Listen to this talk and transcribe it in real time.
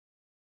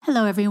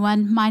Hello,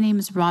 everyone. My name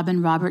is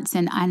Robin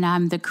Robertson, and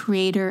I'm the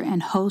creator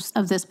and host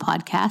of this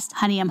podcast,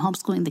 Honey, I'm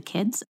Homeschooling the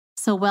Kids.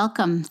 So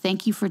welcome.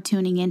 Thank you for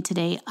tuning in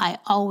today. I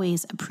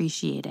always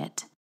appreciate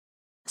it.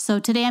 So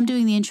today I'm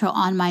doing the intro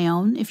on my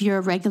own. If you're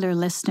a regular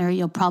listener,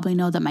 you'll probably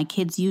know that my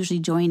kids usually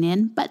join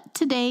in, but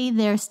today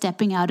they're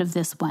stepping out of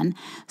this one.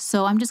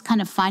 So I'm just kind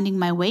of finding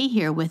my way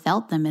here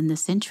without them in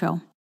this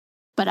intro.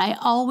 But I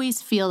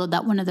always feel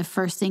that one of the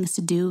first things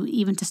to do,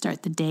 even to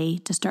start the day,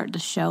 to start the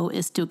show,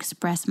 is to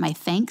express my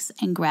thanks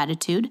and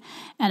gratitude.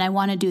 And I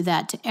want to do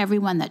that to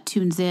everyone that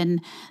tunes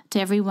in,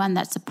 to everyone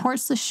that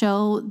supports the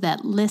show,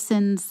 that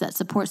listens, that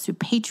supports through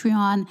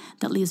Patreon,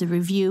 that leaves a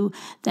review,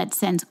 that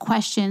sends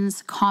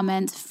questions,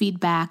 comments,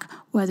 feedback,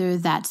 whether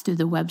that's through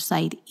the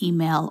website,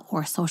 email,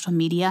 or social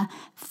media.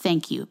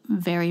 Thank you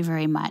very,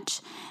 very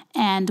much.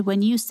 And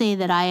when you say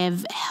that I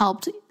have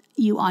helped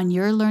you on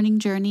your learning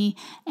journey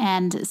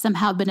and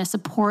somehow been a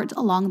support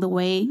along the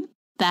way,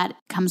 that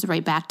comes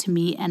right back to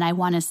me. And I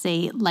want to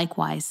say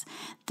likewise,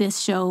 this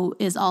show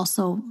is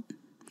also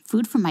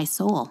food for my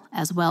soul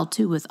as well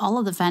too, with all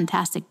of the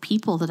fantastic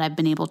people that I've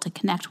been able to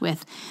connect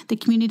with, the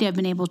community I've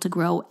been able to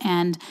grow,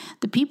 and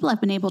the people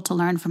I've been able to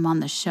learn from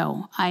on the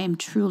show. I am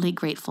truly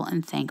grateful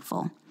and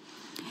thankful.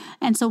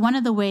 And so one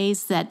of the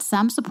ways that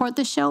some support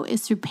the show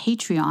is through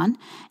Patreon.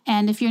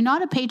 And if you're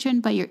not a patron,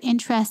 but you're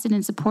interested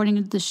in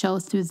supporting the show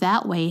through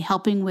that way,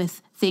 helping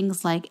with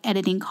things like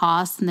editing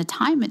costs and the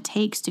time it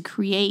takes to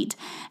create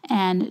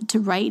and to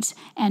write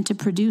and to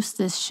produce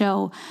this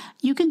show,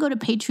 you can go to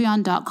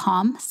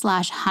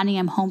patreon.com/honey,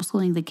 I'm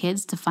homeschooling the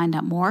kids to find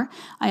out more.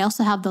 I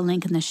also have the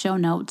link in the show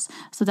notes.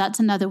 So that's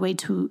another way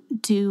to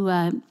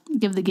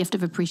give the gift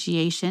of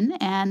appreciation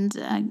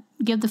and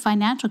give the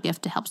financial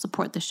gift to help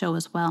support the show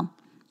as well.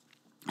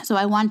 So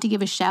I want to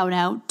give a shout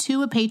out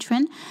to a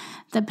patron.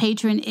 The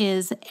patron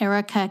is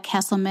Erica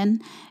Kesselman.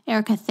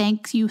 Erica,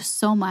 thank you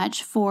so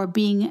much for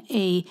being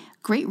a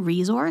great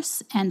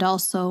resource and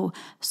also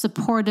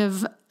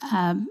supportive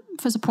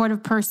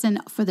person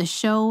for the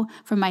show,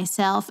 for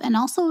myself, and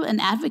also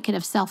an advocate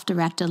of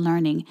self-directed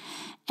learning.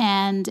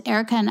 And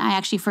Erica and I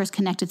actually first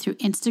connected through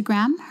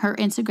Instagram. Her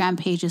Instagram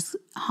page is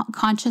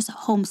Conscious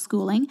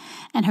Homeschooling,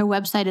 and her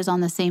website is on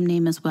the same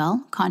name as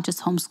well,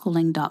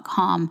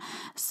 conscioushomeschooling.com.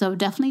 So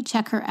definitely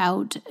check her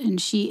out. And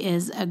she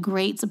is a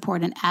great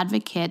support and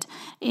advocate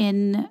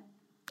in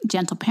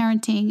gentle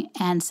parenting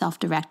and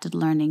self-directed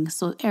learning.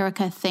 So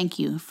Erica, thank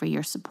you for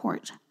your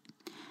support.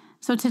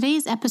 So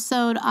today's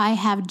episode, I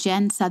have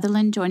Jen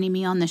Sutherland joining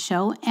me on the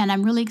show, and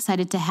I'm really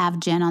excited to have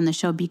Jen on the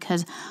show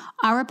because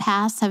our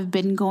paths have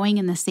been going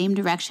in the same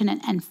direction,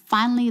 and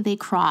finally they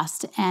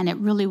crossed, and it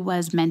really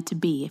was meant to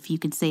be, if you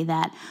could say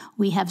that.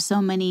 We have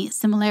so many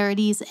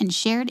similarities and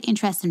shared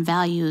interests and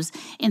values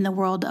in the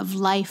world of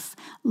life,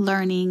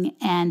 learning,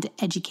 and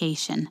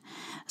education.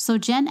 So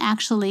Jen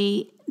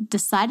actually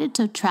decided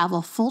to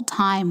travel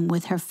full-time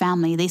with her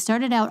family. They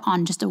started out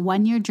on just a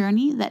one-year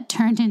journey that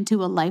turned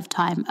into a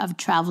lifetime of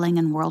traveling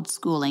and world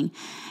schooling.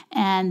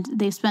 And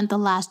they've spent the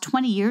last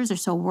 20 years or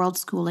so world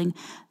schooling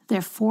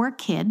their 4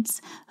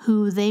 kids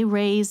who they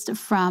world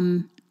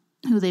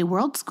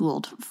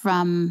schooled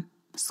from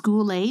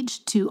school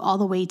age to all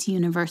the way to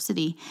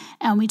university.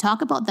 And we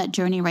talk about that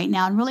journey right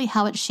now and really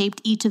how it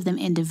shaped each of them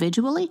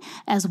individually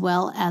as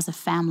well as a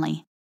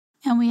family.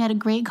 And we had a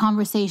great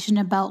conversation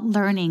about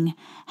learning,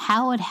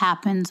 how it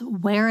happens,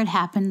 where it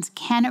happens,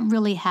 can it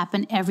really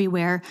happen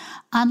everywhere,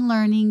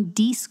 unlearning,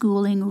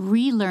 deschooling,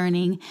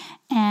 relearning,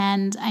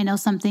 and I know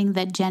something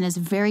that Jen is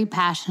very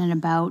passionate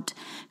about,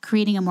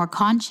 creating a more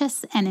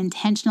conscious and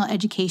intentional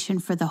education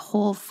for the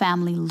whole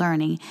family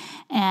learning,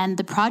 and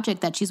the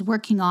project that she's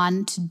working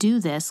on to do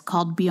this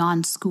called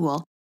Beyond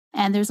School.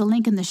 And there's a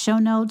link in the show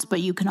notes, but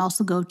you can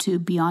also go to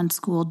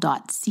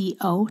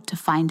beyondschool.co to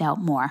find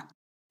out more.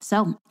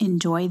 So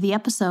enjoy the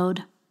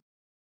episode.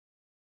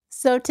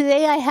 So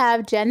today I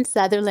have Jen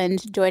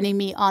Sutherland joining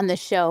me on the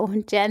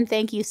show. Jen,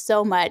 thank you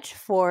so much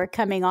for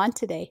coming on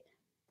today.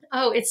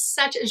 Oh, it's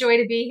such a joy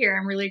to be here.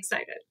 I'm really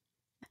excited.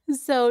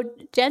 So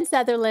Jen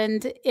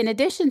Sutherland, in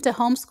addition to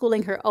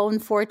homeschooling her own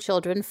 4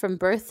 children from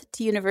birth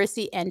to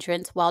university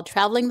entrance while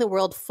traveling the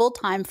world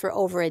full-time for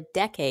over a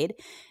decade,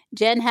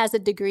 Jen has a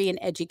degree in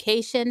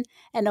education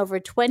and over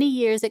 20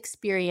 years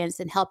experience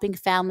in helping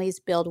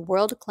families build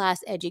world-class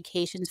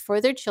educations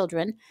for their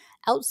children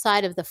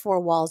outside of the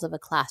 4 walls of a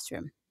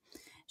classroom.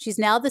 She's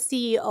now the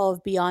CEO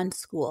of Beyond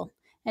School,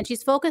 and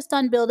she's focused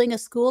on building a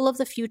school of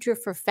the future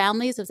for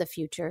families of the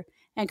future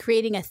and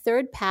creating a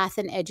third path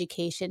in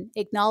education,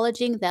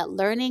 acknowledging that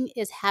learning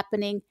is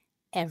happening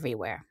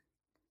everywhere.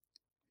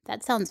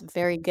 That sounds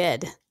very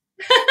good.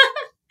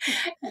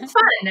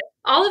 Fun.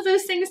 All of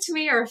those things to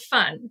me are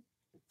fun.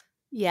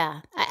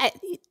 Yeah.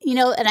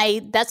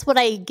 That's what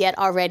I get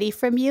already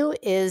from you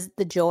is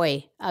the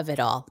joy of it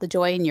all, the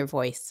joy in your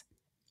voice.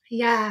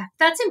 Yeah,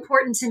 that's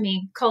important to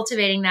me,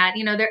 cultivating that.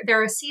 You know,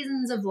 there are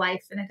seasons of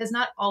life, and it has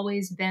not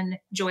always been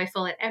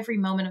joyful at every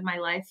moment of my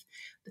life.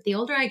 But the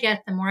older I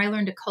get, the more I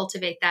learn to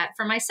cultivate that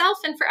for myself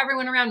and for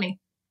everyone around me.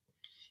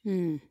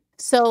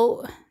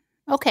 So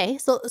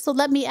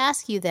let me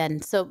ask you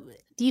then. So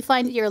Do you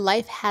find that your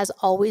life has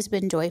always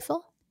been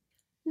joyful?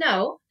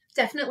 No,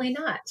 definitely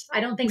not. I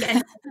don't think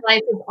any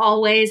life is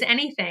always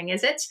anything,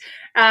 is it?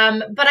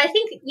 But I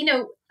think,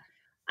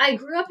 I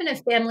grew up in a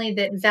family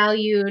that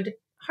valued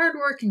hard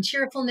work and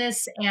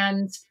cheerfulness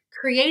and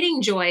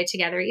creating joy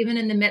together, even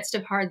in the midst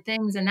of hard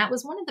things. And that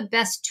was one of the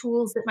best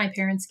tools that my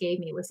parents gave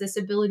me, was this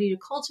ability to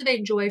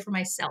cultivate joy for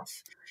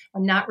myself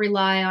and not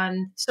rely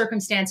on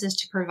circumstances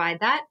to provide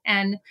that.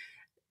 And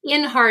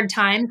in hard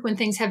times when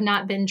things have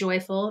not been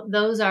joyful,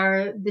 those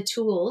are the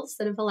tools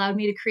that have allowed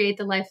me to create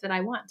the life that I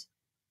want.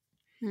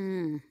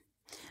 Hmm.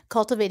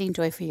 Cultivating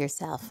joy for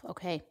yourself.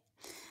 Okay.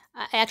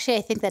 Actually,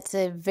 I think that's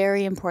a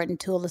very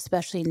important tool,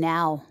 especially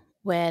now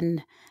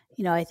when,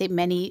 I think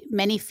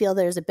many feel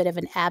there's a bit of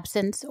an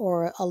absence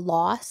or a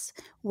loss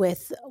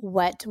with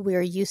what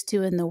we're used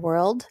to in the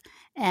world.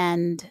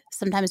 And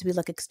sometimes we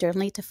look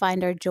externally to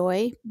find our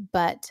joy,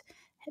 but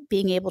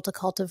being able to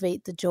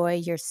cultivate the joy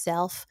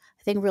yourself,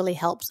 I think really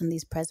helps in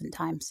these present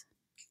times.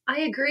 I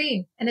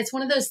agree. And it's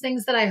one of those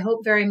things that I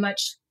hope very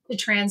much to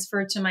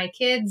transfer to my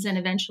kids and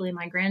eventually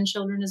my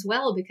grandchildren as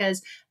well,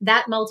 because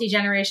that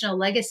multi-generational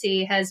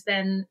legacy has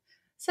been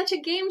such a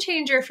game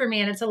changer for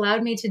me. And it's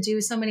allowed me to do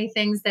so many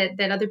things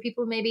that other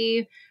people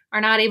maybe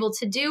are not able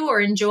to do or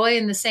enjoy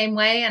in the same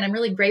way. And I'm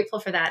really grateful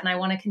for that. And I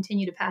want to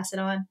continue to pass it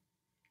on.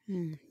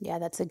 Yeah,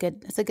 that's a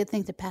good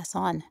thing to pass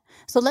on.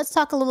 So let's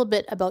talk a little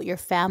bit about your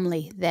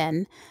family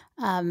then,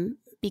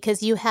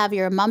 because you have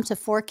your mom to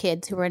four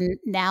kids who are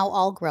now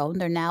all grown.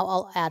 They're now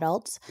all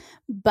adults,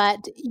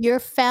 but your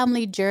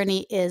family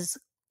journey is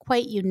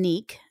quite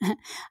unique.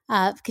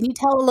 Can you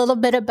tell a little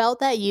bit about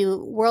that?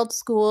 You world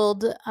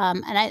schooled,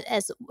 and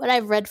as what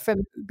I've read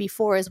from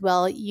before as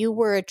well, you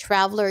were a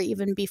traveler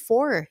even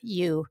before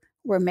you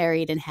were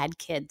married and had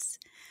kids.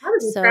 I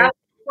was a So traveler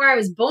before I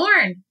was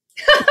born.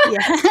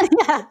 yeah,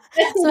 yeah.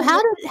 So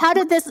how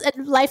did this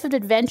life of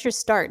adventure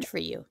start for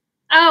you?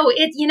 Oh,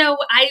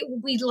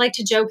 we like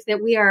to joke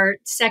that we are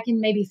second,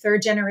 maybe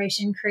third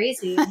generation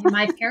crazy. I mean,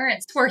 my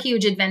parents were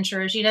huge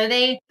adventurers.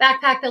 They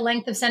backpacked the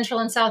length of Central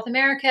and South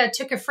America,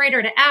 took a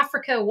freighter to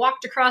Africa,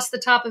 walked across the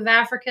top of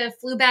Africa,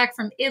 flew back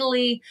from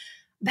Italy,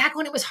 back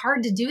when it was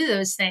hard to do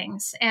those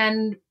things.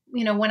 And,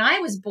 when I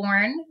was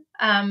born,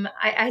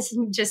 I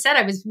just said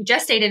I was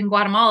gestated in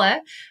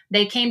Guatemala.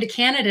 They came to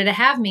Canada to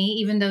have me,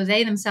 even though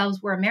they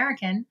themselves were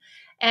American.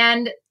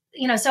 And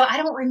so I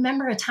don't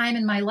remember a time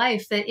in my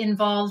life that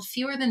involved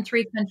fewer than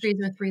three countries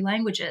or three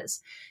languages.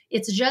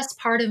 It's just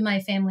part of my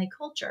family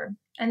culture.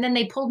 And then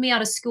they pulled me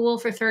out of school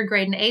for third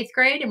grade and eighth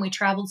grade, and we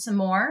traveled some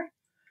more.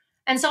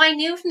 And so I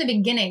knew from the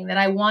beginning that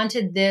I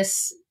wanted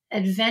this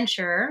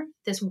adventure,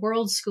 this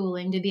world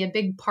schooling, to be a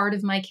big part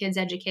of my kids'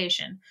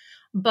 education.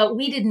 But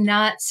we did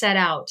not set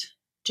out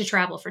to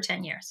travel for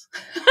 10 years.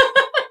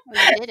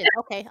 Oh, you didn't.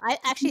 Okay, I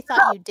actually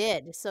thought you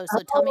did. So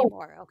tell me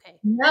more. Okay.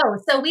 No.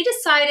 So we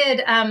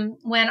decided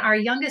when our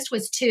youngest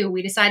was 2,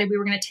 we decided we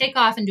were going to take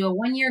off and do a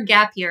 1-year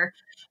gap year,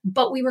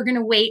 but we were going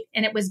to wait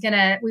and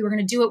we were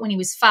going to do it when he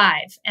was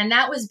 5. And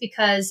that was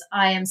because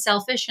I am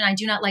selfish and I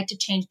do not like to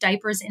change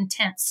diapers in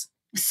tents.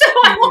 So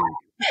I want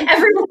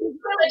everyone to go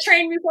on the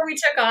train before we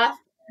took off.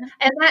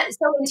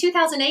 So in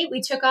 2008,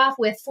 we took off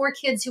with 4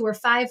 kids who were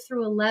 5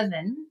 through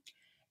 11.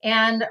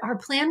 And our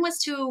plan was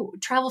to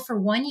travel for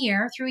 1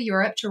 year through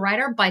Europe to ride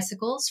our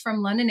bicycles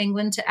from London,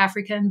 England to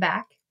Africa and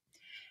back.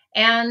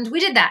 And we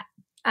did that.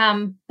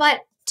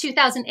 But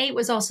 2008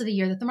 was also the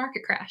year that the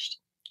market crashed.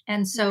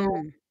 And so,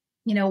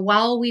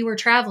 while we were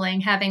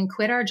traveling, having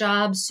quit our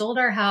jobs, sold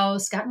our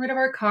house, gotten rid of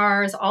our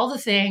cars, all the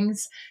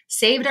things,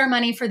 saved our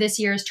money for this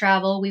year's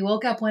travel, we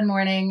woke up one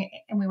morning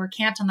and we were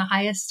camped on the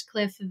highest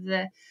cliff of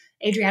the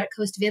Adriatic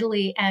coast of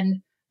Italy.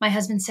 And my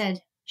husband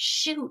said,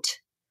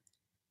 "Shoot,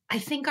 I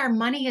think our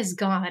money is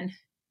gone."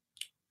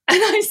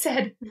 And I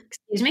said,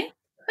 "Excuse me?"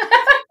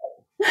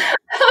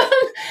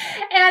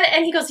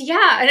 and he goes,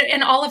 "Yeah."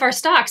 And all of our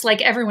stocks,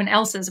 like everyone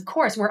else's, of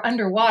course, were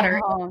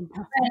underwater. Oh, In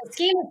the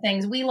scheme of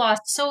things, we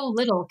lost so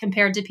little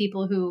compared to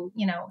people who,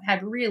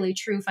 had really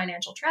true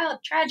financial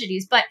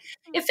tragedies. But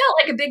it felt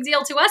like a big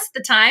deal to us at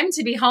the time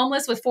to be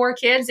homeless with 4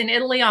 kids in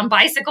Italy on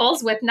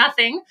bicycles with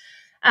nothing.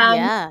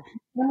 yeah.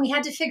 And we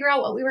had to figure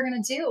out what we were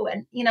going to do.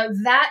 And,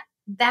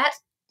 that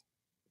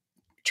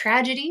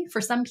tragedy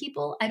for some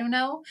people, I don't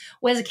know,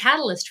 was a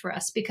catalyst for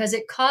us because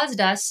it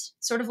caused us,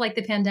 sort of like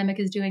the pandemic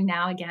is doing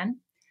now again,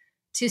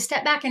 to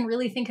step back and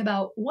really think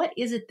about what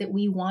is it that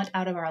we want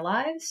out of our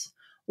lives?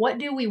 What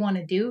do we want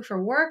to do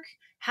for work?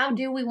 How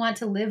do we want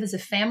to live as a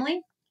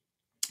family?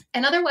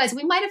 And otherwise,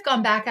 we might have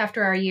gone back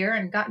after our year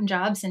and gotten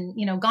jobs and,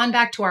 gone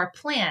back to our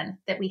plan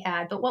that we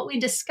had. But what we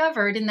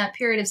discovered in that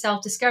period of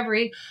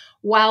self-discovery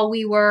while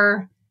we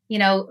were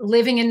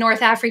living in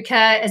North Africa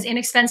as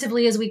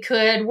inexpensively as we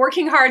could,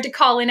 working hard to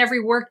call in every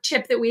work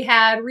chip that we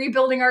had,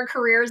 rebuilding our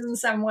careers in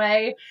some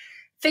way,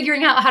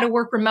 figuring out how to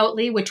work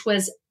remotely, which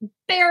was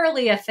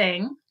barely a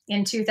thing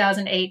in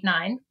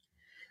 2008-9,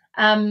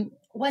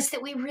 was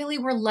that we really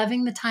were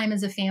loving the time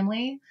as a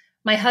family.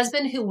 My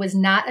husband, who was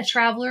not a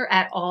traveler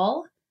at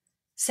all,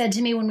 said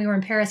to me when we were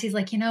in Paris, he's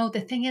like,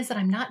 "The thing is that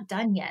I'm not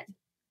done yet."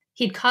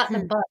 He'd caught the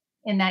bug.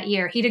 in that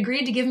year. He'd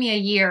agreed to give me a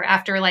year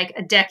after like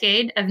a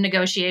decade of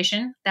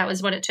negotiation. That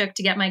was what it took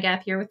to get my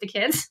gap year with the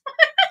kids.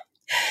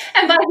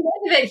 And by the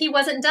end of it, he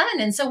wasn't done.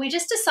 And so we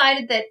just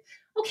decided that,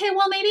 okay,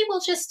 well, maybe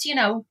we'll just,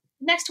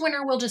 next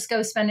winter, we'll just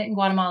go spend it in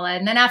Guatemala.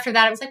 And then after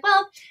that, it was like,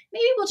 well,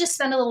 maybe we'll just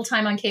spend a little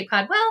time on Cape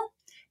Cod. Well,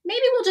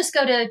 maybe we'll just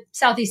go to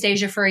Southeast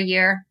Asia for a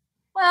year.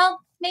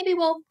 Well, maybe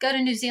we'll go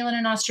to New Zealand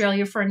and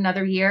Australia for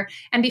another year.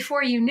 And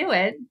before you knew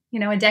it,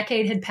 a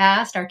decade had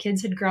passed. Our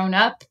kids had grown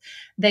up.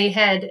 They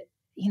had,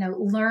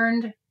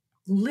 learned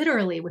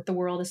literally with the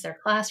world as their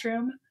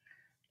classroom.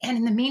 And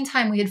in the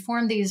meantime, we had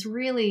formed these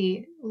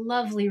really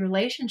lovely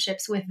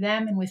relationships with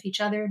them and with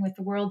each other and with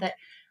the world that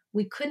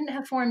we couldn't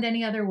have formed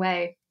any other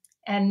way.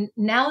 And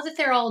now that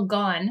they're all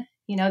gone,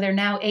 they're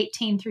now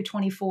 18 through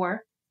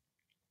 24.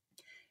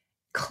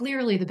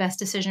 Clearly the best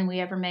decision we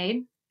ever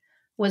made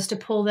was to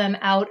pull them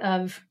out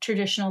of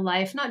traditional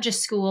life, not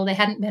just school. They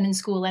hadn't been in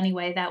school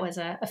anyway. That was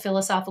a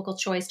philosophical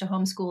choice to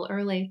homeschool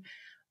early,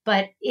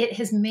 but it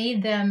has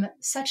made them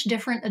such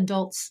different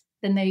adults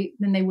than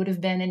they would have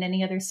been in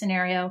any other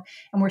scenario.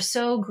 And we're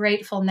so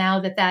grateful now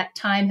that that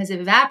time has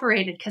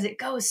evaporated because it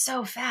goes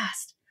so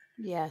fast.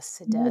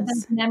 Yes, it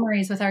does.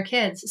 Memories with our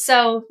kids.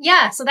 So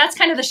so that's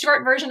kind of the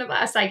short version of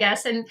us, I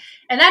guess. And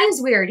that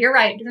is weird. You're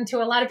right. And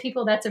to a lot of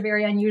people, that's a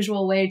very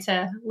unusual way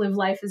to live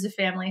life as a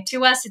family.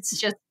 To us, it's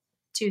just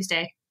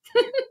Tuesday.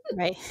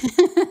 Right.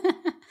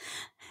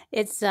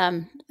 It's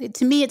to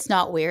me, it's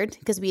not weird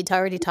because we had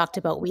already talked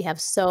about we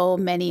have so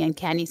many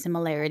uncanny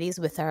similarities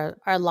with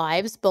our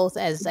lives, both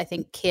as I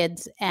think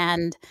kids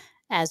and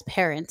as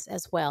parents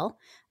as well.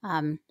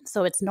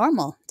 So it's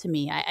normal to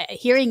me.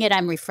 Hearing it,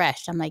 I'm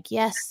refreshed. I'm like,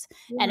 yes.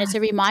 Yeah. And it's a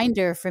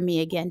reminder for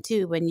me again,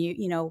 too, when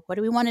what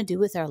do we want to do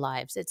with our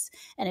lives?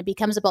 And it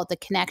becomes about the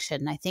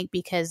connection. I think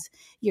because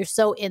you're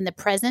so in the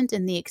present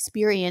and the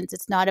experience,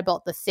 it's not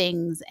about the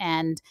things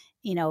and,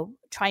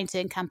 trying to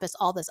encompass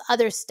all this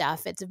other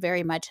stuff. It's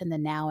very much in the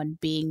now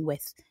and being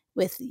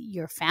with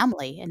your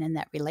family and in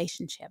that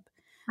relationship.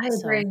 I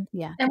agree. So,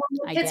 yeah, and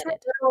when kids were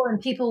little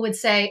and people would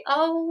say,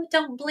 "Oh,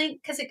 don't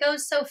blink because it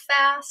goes so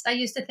fast," I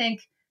used to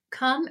think,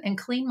 "Come and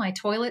clean my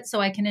toilet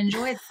so I can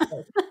enjoy it."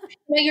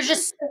 You're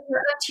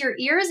up to your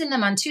ears in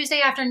them on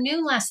Tuesday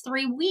afternoon last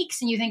 3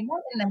 weeks, and you think,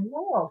 "What in the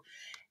world?"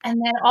 And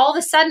then all of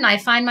a sudden, I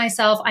find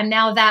myself, I'm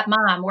now that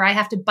mom where I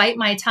have to bite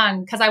my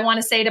tongue because I want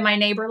to say to my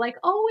neighbor, like,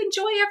 "Oh,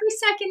 enjoy every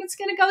second. It's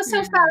going to go so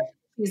fast."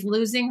 She's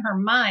losing her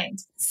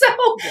mind. So,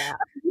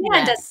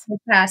 it does go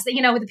fast.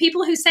 The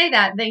people who say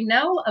that, they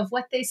know of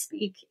what they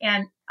speak.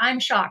 And I'm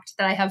shocked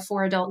that I have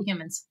 4 adult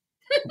humans.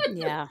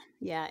 Yeah,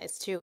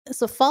 it's true.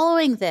 So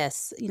following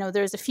this,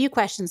 there's a few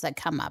questions that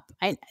come up.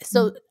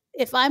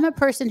 If I'm a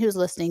person who's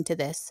listening to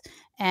this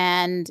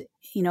and,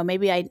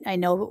 maybe I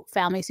know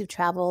families who've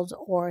traveled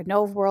or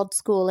know world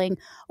schooling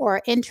or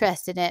are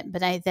interested in it,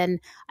 but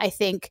I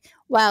think,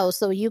 wow,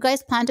 so you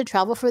guys plan to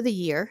travel for the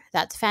year.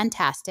 That's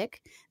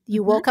fantastic.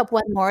 You woke up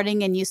one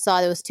morning and you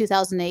saw it was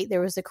 2008,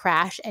 there was a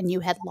crash and you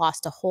had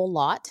lost a whole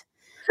lot.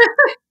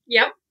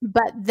 Yep.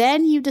 But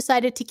then you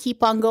decided to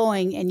keep on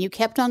going and you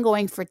kept on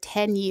going for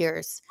 10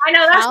 years. I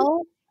know that's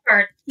the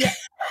part. Yeah.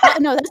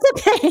 No, that's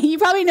okay. You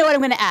probably know what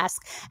I'm going to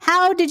ask.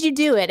 How did you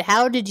do it?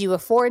 How did you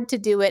afford to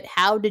do it?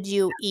 How did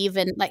you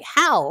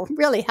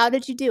how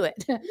did you do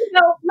it?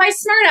 My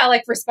smart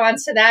aleck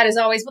response to that is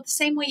always, well, the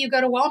same way you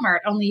go to Walmart,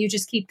 only you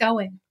just keep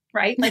going,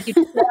 right? Like you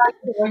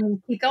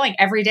keep going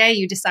every day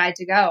you decide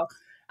to go.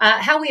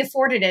 How we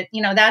afforded it,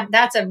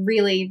 that's a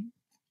really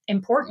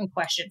important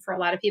question for a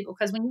lot of people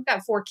because when you've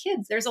got 4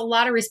 kids, there's a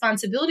lot of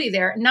responsibility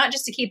there, not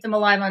just to keep them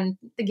alive on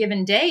the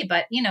given day,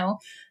 but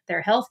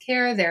their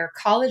healthcare, their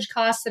college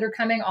costs that are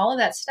coming, all of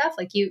that stuff.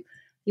 Like you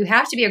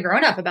have to be a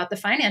grown up about the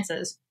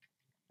finances.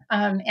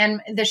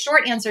 And the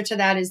short answer to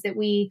that is that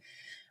we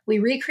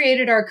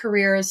recreated our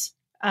careers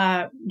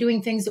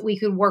doing things that we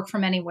could work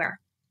from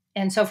anywhere.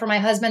 And so for my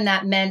husband,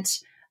 that meant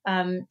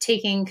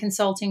taking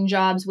consulting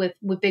jobs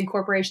with big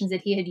corporations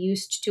that he had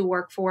used to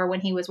work for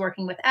when he was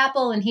working with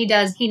Apple. And he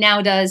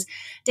now does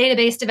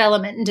database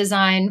development and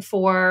design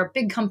for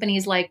big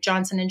companies like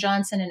Johnson &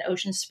 Johnson and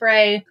Ocean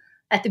Spray.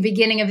 At the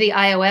beginning of the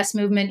iOS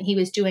movement, he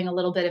was doing a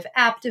little bit of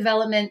app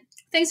development,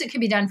 things that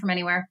could be done from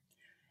anywhere.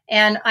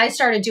 And I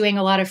started doing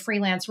a lot of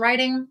freelance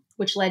writing,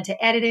 which led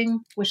to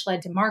editing, which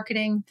led to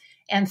marketing.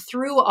 And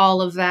through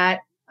all of that,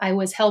 I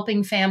was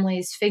helping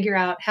families figure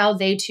out how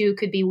they too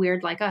could be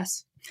weird like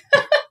us.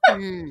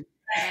 And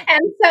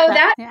so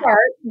that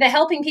part, the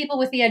helping people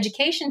with the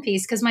education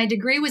piece, because my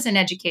degree was in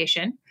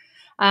education,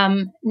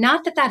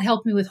 not that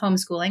helped me with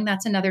homeschooling.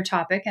 That's another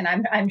topic. And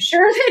I'm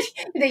sure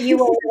that you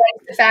will relate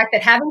to the fact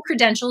that having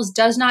credentials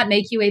does not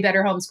make you a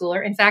better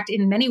homeschooler. In fact,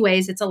 in many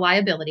ways, it's a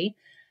liability.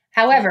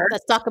 However,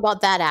 let's talk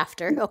about that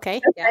after.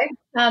 Okay.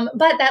 Yeah.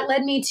 But that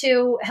led me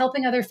to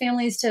helping other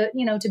families to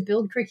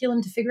build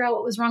curriculum, to figure out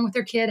what was wrong with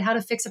their kid, how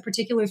to fix a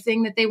particular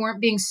thing that they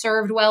weren't being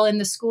served well in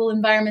the school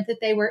environment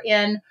that they were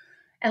in.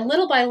 And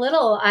little by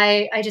little,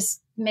 I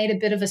just made a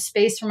bit of a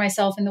space for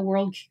myself in the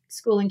world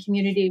schooling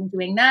community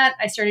doing that.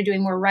 I started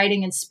doing more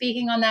writing and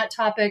speaking on that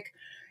topic.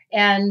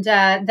 And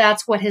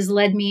that's what has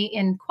led me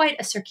in quite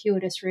a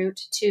circuitous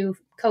route to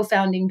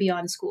co-founding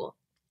Beyond School.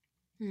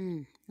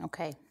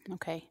 Okay.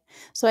 Okay.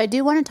 So I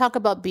do want to talk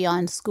about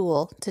Beyond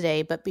School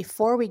today, but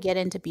before we get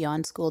into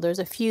Beyond School, there's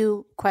a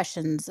few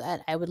questions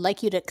that I would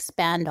like you to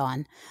expand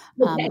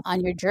Okay.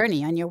 on your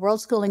journey, on your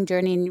world schooling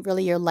journey, and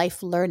really your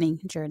life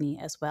learning journey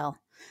as well.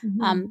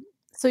 Mm-hmm.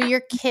 So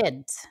your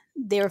kids,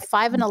 they were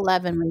 5 and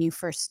 11 when you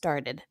first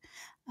started.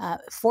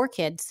 4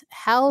 kids,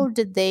 how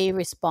did they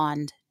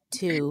respond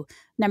to,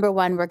 number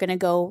one, we're going to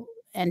go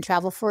and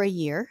travel for a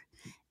year,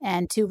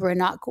 and 2, we're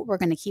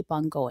going to keep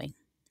on going?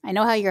 I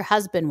know how your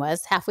husband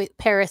was halfway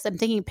Paris. I'm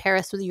thinking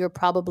Paris, you were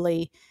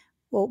probably,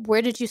 well,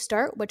 where did you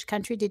start? Which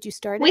country did you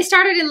start in? We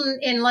started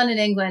in London,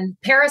 England.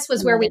 Paris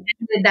was where we London.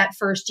 ended that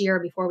first year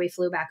before we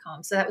flew back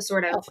home. So that was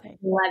sort of Okay.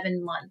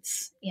 11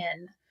 months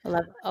in.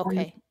 11.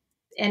 Okay.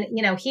 And,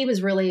 he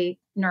was really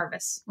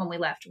nervous when we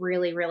left.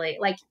 Really, really.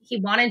 Like, he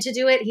wanted to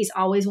do it. He's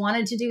always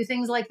wanted to do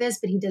things like this,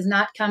 but he does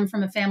not come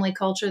from a family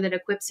culture that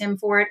equips him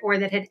for it, or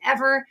that had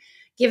ever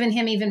given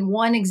him even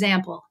one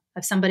example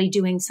of somebody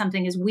doing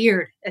something as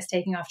weird as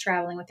taking off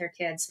traveling with their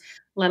kids,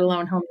 let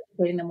alone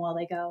homeschooling them while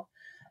they go.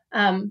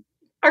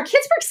 Our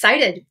kids were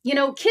excited.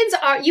 Kids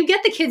you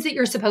get the kids that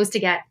you're supposed to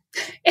get.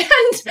 And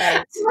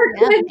right.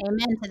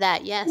 Amen to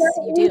that. Yes,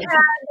 you do. We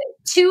had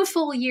 2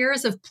 full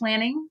years of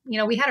planning.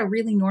 We had a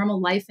really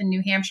normal life in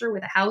New Hampshire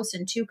with a house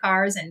and 2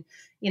 cars and,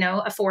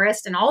 a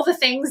forest and all the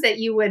things that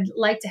you would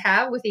like to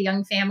have with a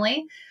young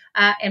family.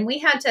 And we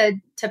had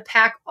to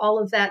pack all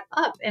of that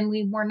up, and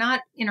we were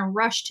not in a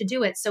rush to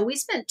do it. So we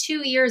spent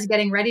 2 years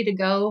getting ready to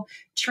go,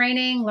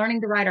 training,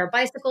 learning to ride our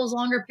bicycles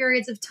longer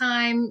periods of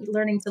time,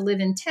 learning to live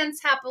in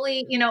tents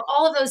happily.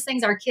 All of those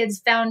things our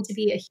kids found to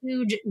be a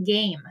huge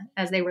game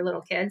as they were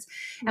little kids.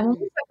 And when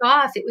we took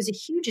off, it was a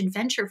huge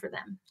adventure for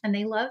them, and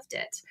they loved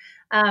it.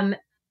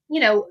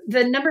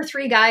 The number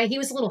 3 guy, he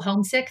was a little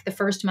homesick the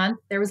first month.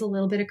 There was a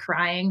little bit of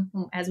crying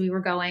as we were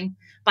going.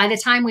 By the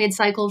time we had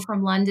cycled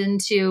from London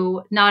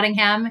to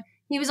Nottingham,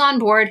 he was on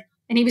board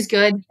and he was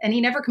good. And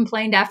he never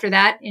complained after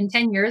that in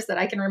 10 years that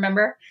I can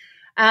remember.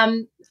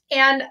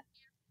 And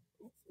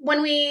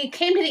when we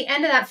came to the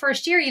end of that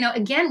first year,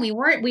 again,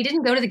 we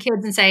didn't go to the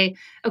kids and say,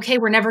 okay,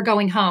 we're never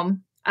going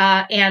home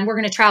and we're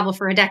going to travel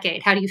for a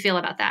decade. How do you feel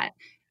about that?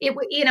 It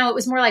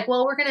was more like,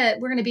 well, we're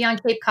going to be on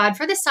Cape Cod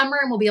for the summer,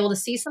 and we'll be able to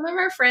see some of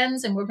our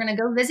friends, and we're going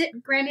to go visit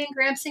Grammy and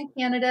Gramps in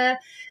Canada.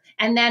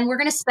 And then we're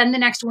going to spend the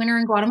next winter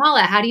in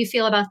Guatemala. How do you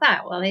feel about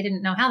that? Well, they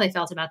didn't know how they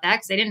felt about that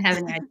because they didn't have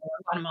any idea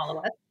what Guatemala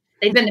was.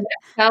 They'd been to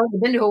Mexico,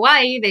 they'd been to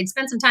Hawaii, they'd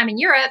spent some time in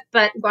Europe,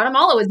 but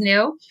Guatemala was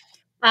new.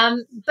 But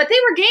they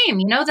were game,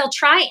 they'll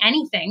try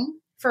anything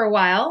for a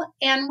while.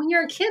 And when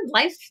you're a kid,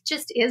 life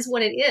just is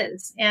what it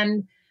is.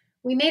 And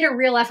we made a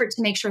real effort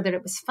to make sure that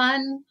it was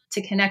fun,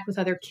 to connect with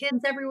other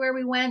kids everywhere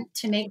we went,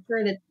 to make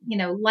sure that,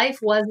 life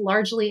was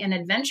largely an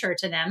adventure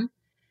to them.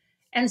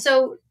 And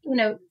so,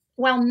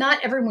 while not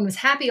everyone was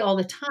happy all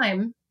the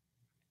time,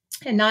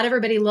 and not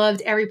everybody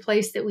loved every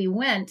place that we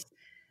went,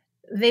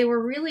 they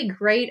were really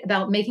great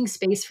about making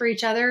space for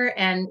each other.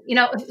 And,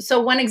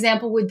 so one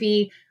example would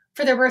be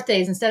for their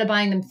birthdays, instead of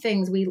buying them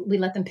things, we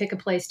let them pick a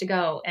place to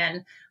go.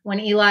 And when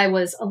Eli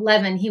was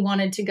 11,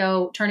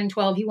 turning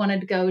 12, he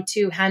wanted to go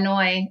to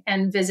Hanoi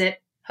and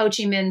visit Ho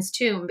Chi Minh's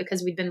tomb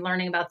because we'd been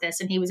learning about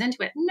this and he was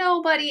into it.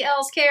 Nobody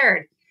else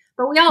cared.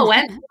 But we all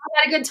went. We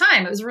all had a good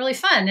time. It was really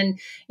fun. And,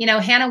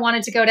 Hannah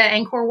wanted to go to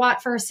Angkor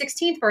Wat for her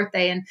 16th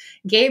birthday. And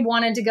Gabe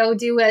wanted to go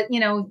do a,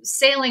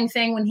 sailing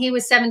thing when he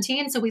was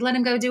 17. So we let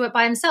him go do it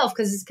by himself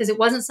because it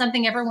wasn't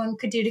something everyone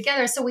could do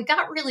together. So we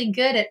got really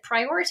good at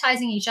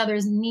prioritizing each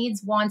other's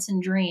needs, wants,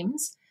 and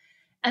dreams,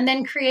 and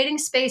then creating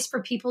space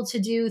for people to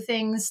do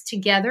things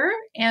together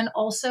and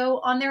also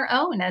on their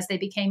own as they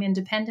became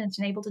independent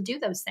and able to do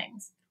those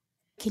things.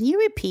 Can you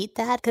repeat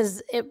that?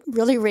 Because it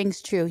really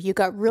rings true. You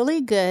got really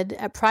good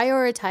at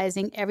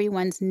prioritizing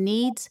everyone's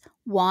needs,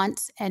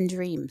 wants, and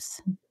dreams.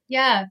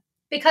 Yeah,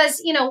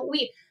 because,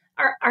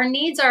 our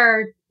needs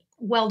are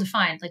well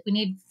defined. Like, we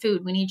need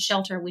food, we need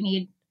shelter, we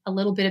need a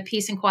little bit of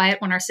peace and quiet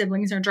when our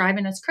siblings are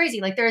driving us crazy.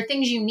 Like, there are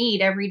things you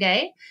need every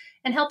day,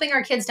 and helping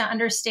our kids to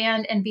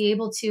understand and be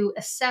able to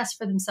assess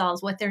for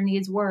themselves what their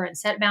needs were and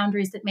set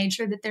boundaries that made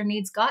sure that their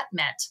needs got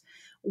met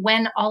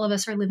when all of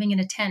us are living in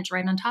a tent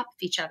right on top of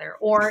each other,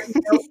 or in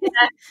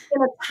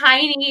a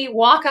tiny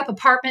walk-up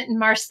apartment in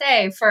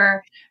Marseille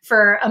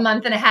for a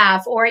month and a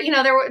half, or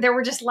there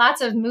were just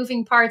lots of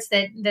moving parts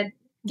that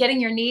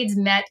getting your needs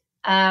met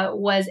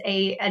was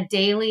a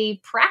daily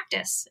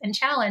practice and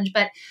challenge.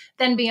 But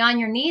then beyond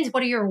your needs,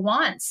 what are your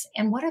wants,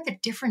 and what are the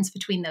difference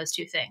between those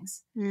two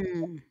things?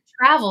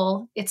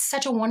 Travel, it's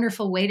such a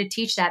wonderful way to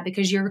teach that,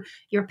 because you're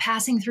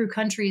passing through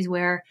countries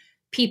where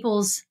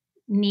people's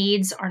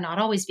needs are not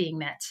always being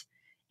met,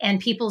 and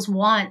people's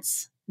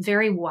wants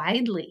vary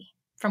widely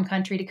from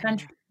country to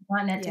country,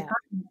 continent to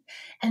continent.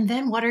 And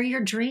then what are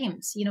your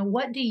dreams?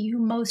 What do you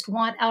most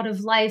want out of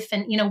life?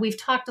 And, we've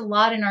talked a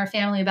lot in our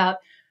family about,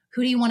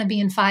 who do you want to be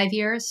in 5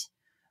 years?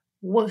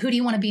 Who do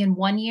you want to be in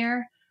 1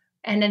 year?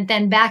 And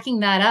then backing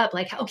that up,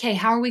 like, okay,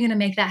 how are we going to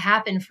make that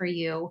happen for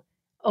you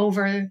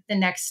over the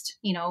next,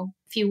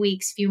 few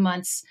weeks, few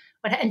months,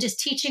 and just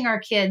teaching our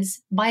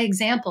kids by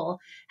example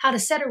how to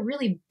set a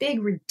really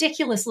big,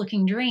 ridiculous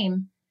looking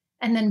dream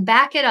and then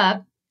back it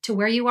up to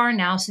where you are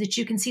now so that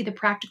you can see the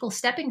practical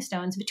stepping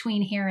stones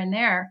between here and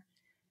there.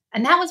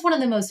 And that was one of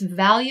the most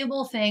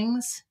valuable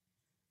things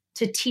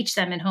to teach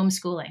them in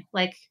homeschooling,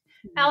 like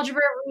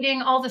algebra,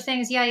 reading, all the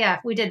things. Yeah,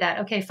 we did that.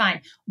 Okay,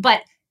 fine.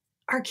 But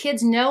our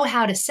kids know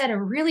how to set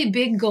a really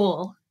big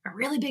goal, a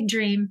really big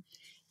dream,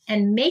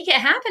 and make it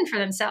happen for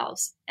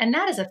themselves. And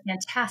that is a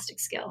fantastic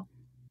skill.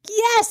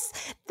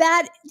 Yes,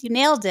 that you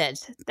nailed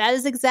it. That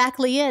is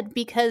exactly it.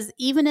 Because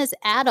even as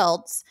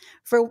adults,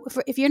 for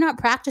if you're not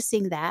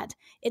practicing that,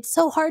 it's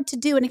so hard to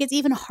do, and it gets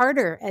even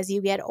harder as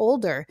you get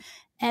older.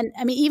 And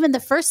I mean, even the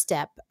first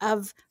step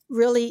of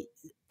really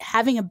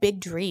having a big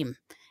dream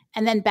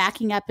and then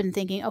backing up and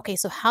thinking, okay,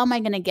 so how am I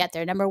going to get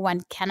there? Number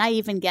one, can I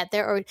even get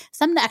there? Or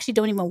some actually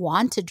don't even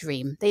want to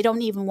dream. They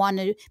don't even want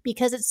to,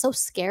 because it's so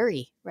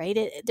scary, right?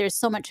 There's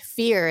so much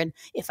fear. And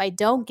if I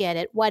don't get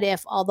it, what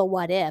if, all the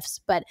what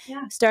ifs? But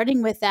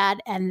starting with that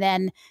and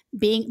then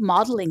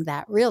modeling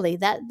that, really,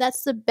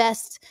 that's the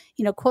best,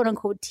 quote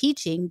unquote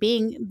teaching,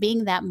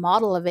 being that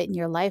model of it in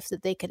your life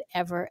that they could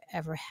ever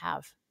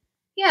have.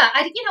 Yeah,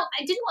 I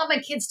didn't want my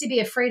kids to be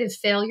afraid of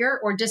failure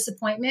or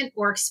disappointment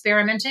or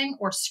experimenting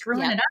or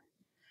screwing it up,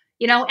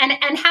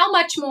 and how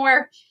much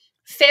more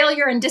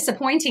failure and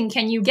disappointing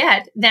can you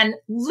get than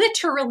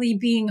literally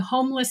being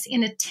homeless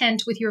in a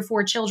tent with your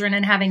 4 children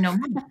and having no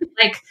money?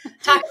 Like,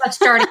 talk about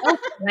starting over,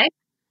 right?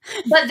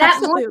 But that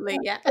Absolutely,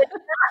 morning,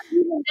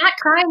 not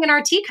crying in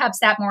our teacups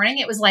that morning.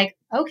 It was like,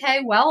 okay,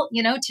 well,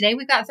 today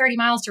we've got 30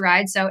 miles to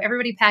ride. So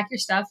everybody pack your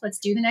stuff. Let's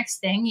do the next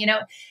thing,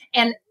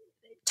 and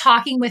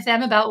talking with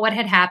them about what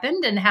had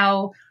happened and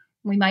how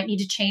we might need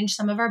to change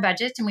some of our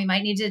budget and we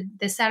might need to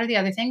this, that, or the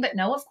other thing. But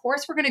no, of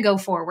course, we're going to go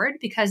forward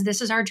because this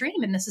is our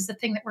dream and this is the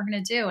thing that we're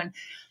going to do. And,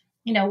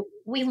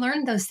 we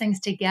learned those things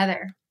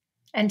together.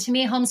 And to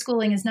me,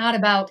 homeschooling is not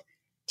about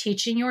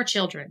teaching your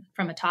children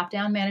from a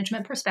top-down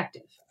management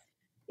perspective.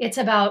 It's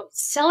about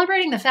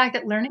celebrating the fact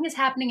that learning is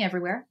happening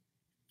everywhere.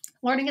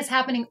 Learning is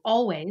happening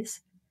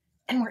always.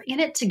 And we're in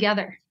it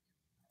together.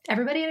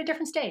 Everybody at a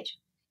different stage.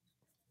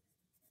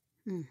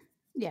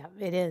 Yeah,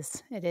 it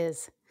is. It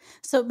is.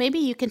 So maybe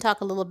you can talk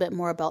a little bit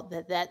more about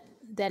that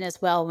then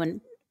as well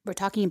when we're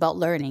talking about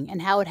learning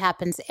and how it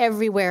happens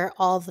everywhere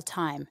all the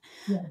time.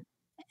 Yeah.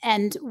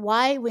 And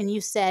why, when you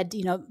said,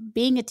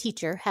 being a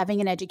teacher,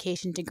 having an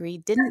education degree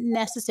didn't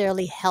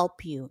necessarily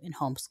help you in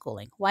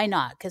homeschooling. Why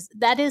not? Because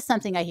that is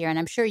something I hear, and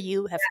I'm sure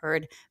you have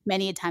heard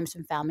many times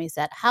from families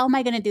that, how am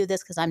I going to do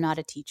this because I'm not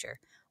a teacher?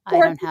 I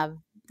don't have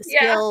the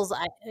skills.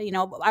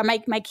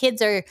 My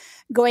kids are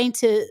going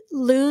to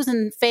lose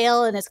and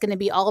fail, and it's going to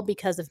be all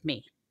because of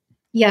me.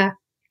 Yeah.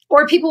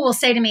 Or people will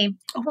say to me,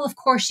 oh, well, of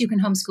course you can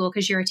homeschool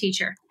because you're a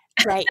teacher.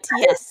 Right.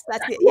 Yes.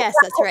 That's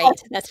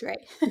right. That's right.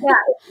 Yeah.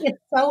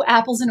 It's so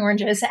apples and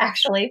oranges,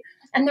 actually.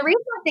 And the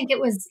reason I think it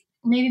was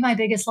maybe my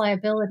biggest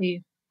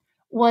liability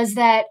was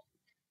that,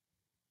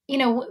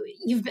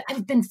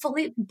 I've been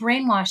fully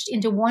brainwashed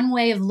into one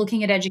way of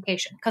looking at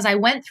education because I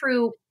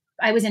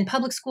was in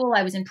public school,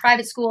 I was in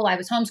private school, I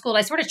was homeschooled.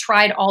 I sort of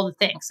tried all the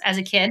things as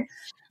a kid.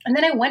 And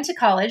then I went to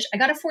college. I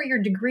got a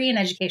 4-year degree in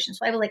education.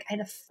 So I had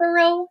a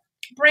thorough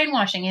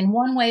brainwashing in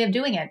one way of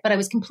doing it, but I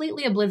was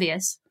completely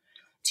oblivious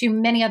to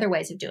many other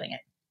ways of doing it.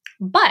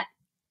 But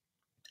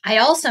I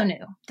also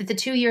knew that the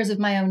 2 years of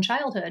my own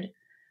childhood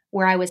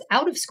where I was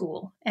out of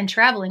school and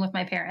traveling with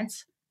my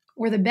parents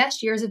were the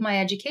best years of my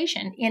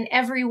education in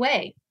every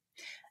way.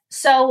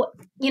 So,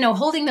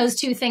 holding those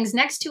two things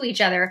next to each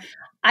other,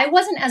 I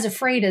wasn't as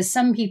afraid as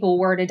some people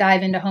were to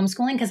dive into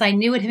homeschooling because I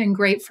knew it had been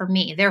great for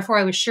me. Therefore,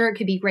 I was sure it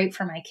could be great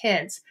for my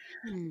kids.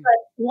 But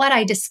what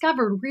I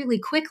discovered really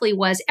quickly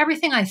was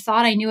everything I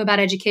thought I knew about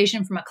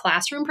education from a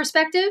classroom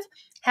perspective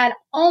had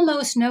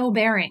almost no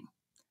bearing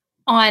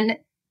on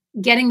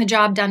getting the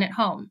job done at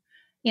home.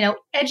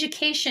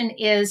 Education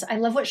is, I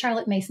love what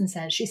Charlotte Mason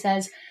says. She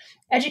says,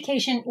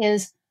 education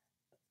is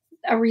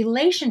a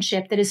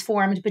relationship that is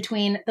formed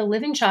between the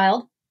living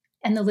child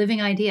and the living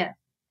idea.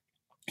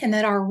 And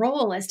that our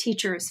role as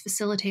teachers,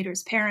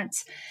 facilitators,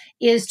 parents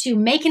is to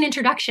make an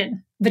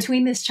introduction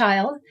between this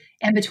child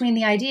and between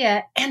the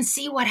idea and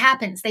see what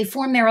happens. They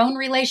form their own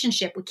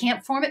relationship. We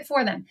can't form it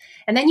for them.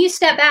 And then you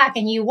step back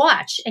and you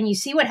watch and you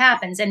see what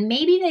happens. And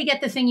maybe they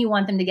get the thing you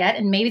want them to get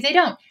and maybe they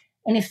don't.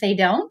 And if they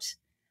don't,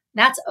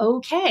 that's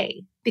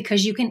okay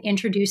because you can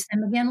introduce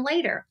them again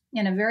later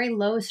in a very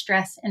low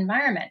stress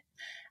environment.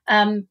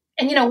 And,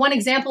 one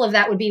example of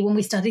that would be when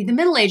we studied the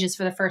Middle Ages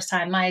for the first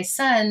time. My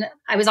son,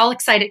 I was all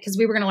excited because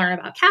we were going to learn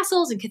about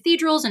castles and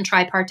cathedrals and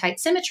tripartite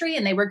symmetry,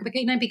 and they were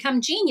going to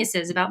become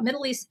geniuses about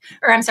Middle Ages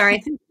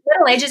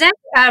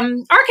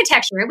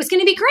architecture. It was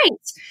going to be great.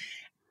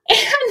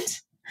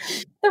 And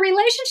the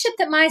relationship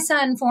that my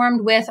son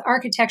formed with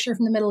architecture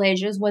from the Middle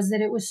Ages was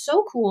that it was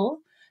so cool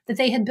that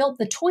they had built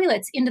the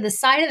toilets into the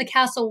side of the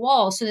castle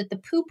wall so that the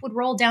poop would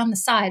roll down the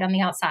side on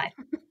the outside.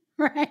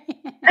 Right.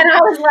 And I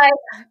was like,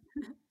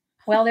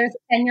 well, there's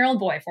a 10-year-old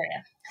boy for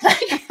you.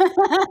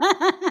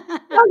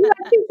 Well, you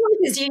have two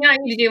choices. Do you know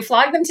you do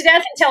flog them to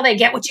death until they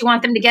get what you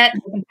want them to get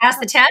and they can pass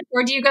the test?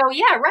 Or do you go,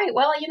 yeah, right,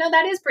 well,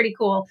 that is pretty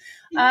cool.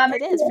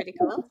 It is pretty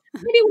cool.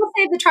 Maybe we'll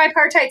save the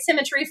tripartite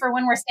symmetry for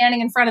when we're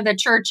standing in front of the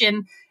church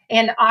in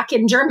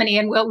Aachen, Germany,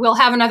 and we'll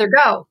have another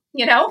go,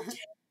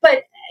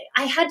 But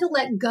I had to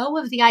let go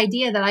of the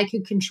idea that I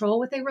could control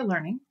what they were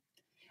learning.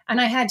 And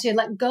I had to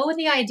let go of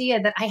the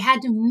idea that I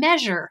had to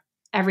measure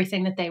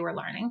everything that they were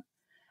learning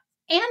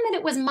and that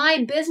it was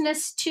my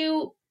business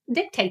to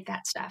dictate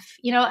that stuff.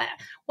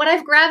 What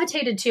I've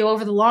gravitated to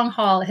over the long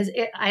haul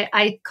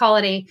I call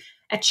it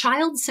a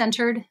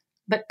child-centered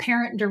but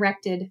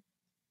parent-directed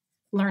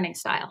learning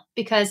style,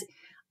 because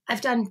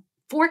I've done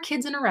 4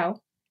 kids in a row,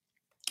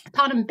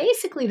 taught them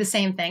basically the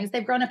same things.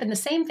 They've grown up in the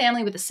same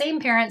family with the same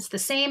parents, the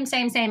same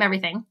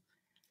everything,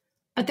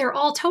 but they're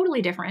all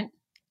totally different.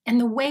 And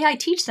the way I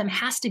teach them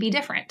has to be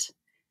different,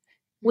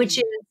 which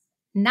is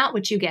not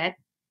what you get,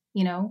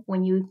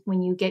 when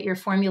you get your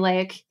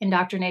formulaic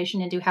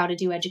indoctrination into how to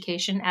do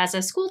education as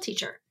a school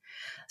teacher.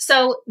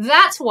 So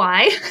that's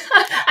why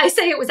I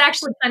say it was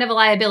actually kind of a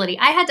liability.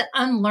 I had to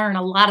unlearn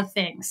a lot of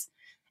things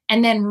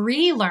and then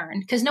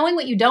relearn, because knowing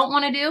what you don't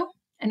want to do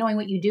and knowing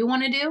what you do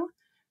want to do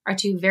are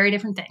 2 very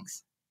different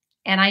things.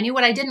 And I knew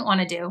what I didn't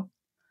want to do,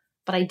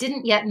 but I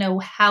didn't yet know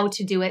how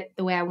to do it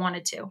the way I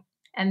wanted to.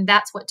 And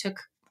that's what took,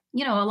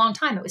 a long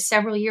time. It was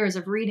several years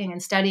of reading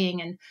and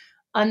studying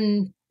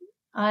and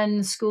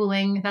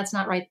unschooling. That's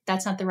not right.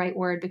 That's not the right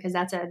word, because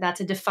that's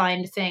a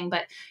defined thing.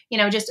 But,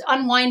 just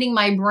unwinding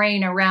my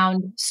brain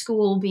around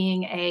school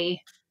being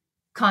a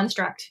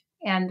construct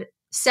and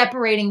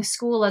separating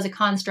school as a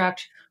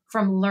construct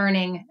from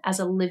learning as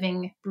a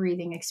living,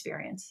 breathing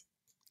experience.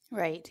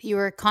 Right. You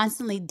were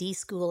constantly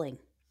deschooling.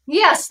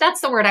 Yes,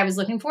 that's the word I was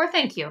looking for.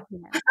 Thank you.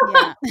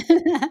 Yeah.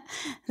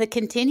 The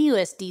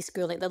continuous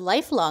deschooling, the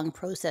lifelong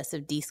process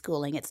of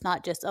deschooling. It's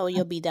not just,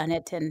 you'll be done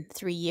it in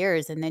 3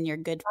 years and then you're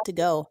good to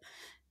go.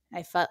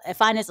 I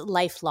find it's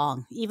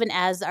lifelong, even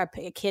as our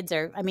kids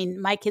are,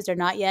 my kids are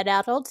not yet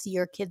adults,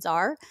 your kids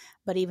are,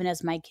 but even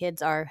as my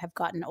kids have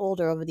gotten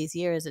older over these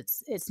years,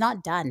 it's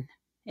not done.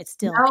 It's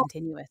still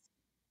continuous.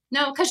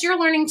 No, because you're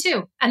learning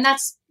too. And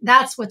that's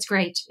what's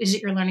great, is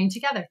that you're learning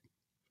together.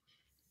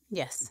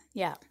 Yes.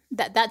 Yeah.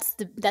 That's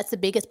the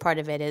biggest part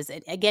of it, is,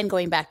 again,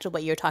 going back to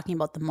what you're talking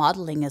about, the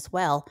modeling as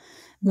well,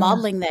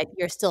 modeling that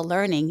you're still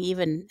learning,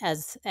 even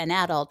as an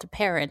adult, a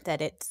parent,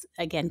 that it's,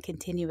 again,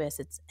 continuous.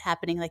 It's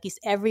happening like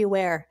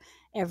everywhere,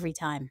 every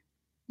time.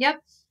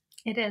 Yep,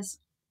 it is.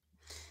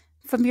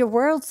 From your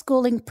world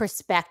schooling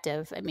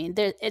perspective,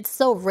 it's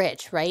so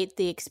rich, right?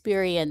 The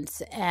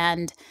experience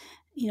and,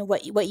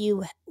 what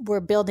you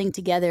were building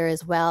together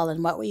as well,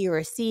 and what you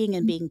were seeing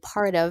and being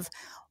part of.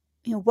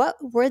 What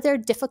were there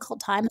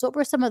difficult times? What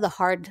were some of the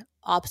hard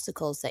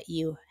obstacles that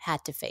you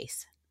had to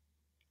face?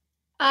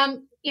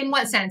 In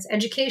what sense?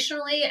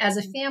 Educationally, as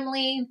a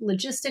family,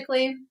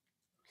 logistically?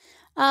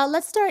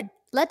 Let's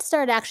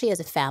start actually as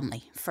a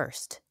family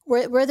first.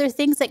 Were there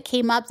things that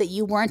came up that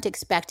you weren't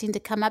expecting to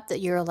come up, that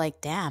you're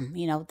like, damn,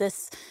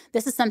 this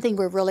is something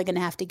we're really going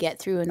to have to get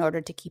through in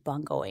order to keep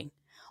on going?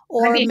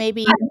 Or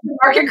maybe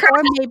market crash.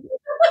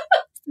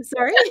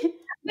 Sorry?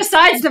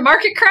 Besides the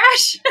market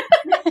crash?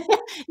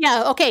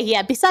 Yeah. Okay.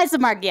 Yeah. Besides the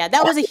market. Yeah.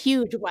 That was a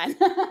huge one.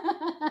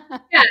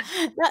 Yeah.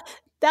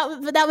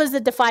 That was a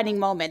defining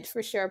moment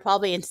for sure,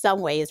 probably in some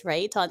ways,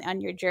 right?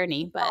 On your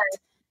journey. But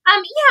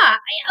yeah,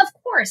 of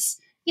course,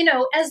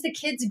 as the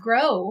kids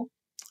grow,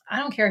 I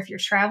don't care if you're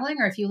traveling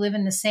or if you live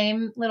in the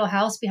same little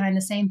house behind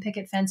the same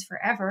picket fence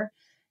forever.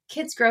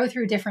 Kids grow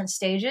through different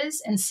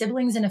stages, and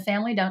siblings in a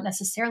family don't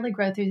necessarily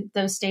grow through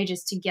those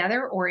stages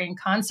together or in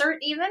concert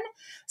even.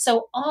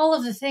 So all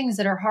of the things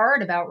that are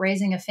hard about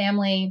raising a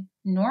family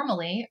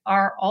normally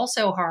are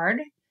also hard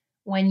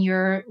when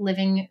you're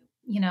living,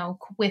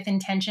 with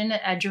intention,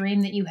 a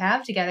dream that you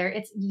have together.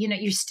 It's,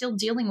 you're still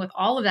dealing with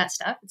all of that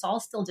stuff. It's all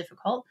still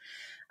difficult.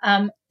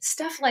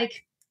 Stuff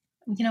like,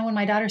 when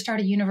my daughter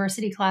started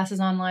university classes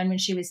online when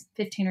she was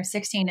 15 or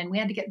 16, and we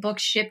had to get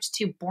books shipped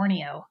to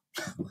Borneo,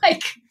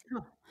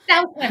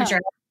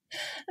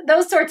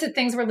 those sorts of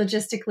things were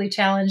logistically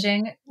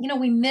challenging.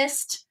 We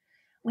missed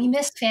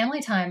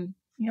family time.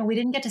 We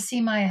didn't get to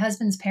see my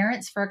husband's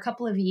parents for a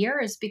couple of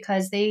years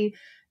because they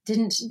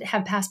didn't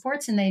have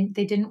passports and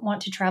they didn't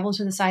want to travel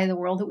to the side of the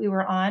world that we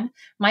were on.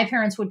 My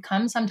parents would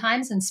come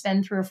sometimes and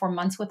spend 3 or 4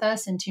 months with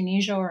us in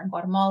Tunisia or in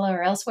Guatemala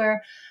or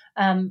elsewhere.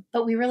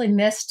 But we really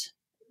missed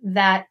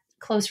that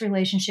close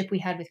relationship we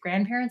had with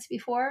grandparents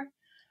before.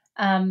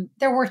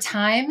 There were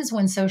times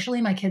when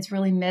socially my kids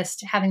really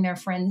missed having their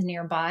friends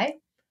nearby.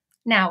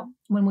 Now,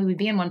 when we would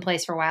be in one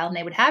place for a while and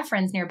they would have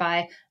friends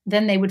nearby,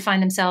 then they would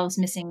find themselves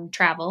missing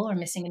travel or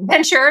missing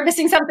adventure or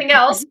missing something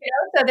else.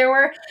 So there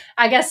were,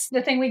 I guess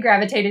the thing we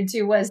gravitated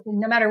to was,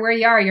 no matter where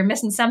you are, you're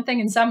missing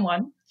something and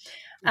someone.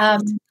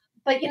 But,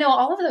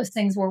 all of those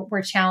things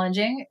were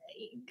challenging.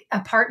 A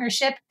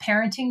partnership,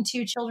 parenting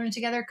 2 children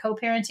together,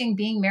 co-parenting,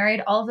 being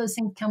married, all of those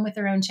things come with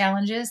their own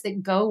challenges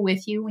that go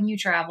with you when you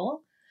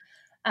travel.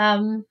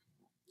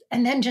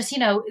 and then just,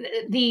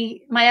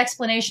 my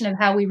explanation of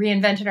how we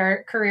reinvented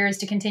our careers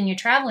to continue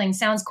traveling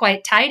sounds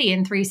quite tidy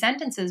in 3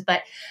 sentences,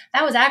 but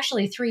that was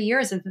actually 3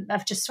 years of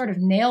just sort of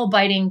nail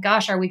biting.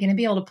 Gosh, are we going to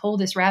be able to pull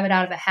this rabbit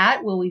out of a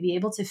hat? Will we be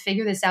able to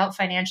figure this out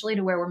financially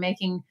to where we're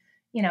making,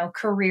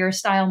 career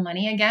style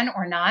money again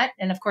or not?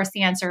 And of course,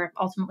 the answer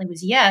ultimately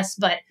was yes.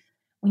 But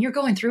when you're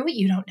going through it,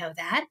 you don't know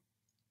that.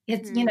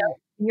 It's,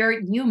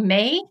 you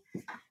may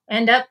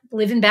end up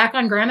living back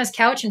on grandma's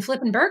couch and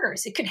flipping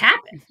burgers. It could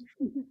happen.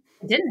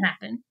 It didn't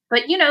happen.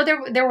 But,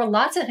 there were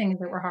lots of things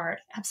that were hard.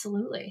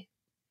 Absolutely.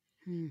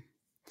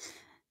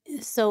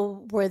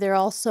 So were there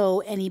also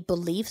any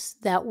beliefs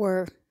that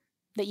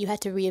you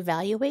had to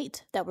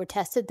reevaluate, that were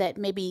tested, that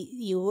maybe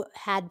you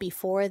had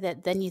before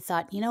that then you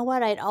thought, you know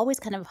what, I'd always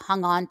kind of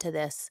hung on to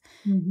this.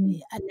 Mm-hmm.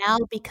 And now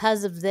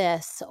because of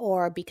this,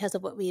 or because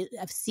of what we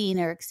have seen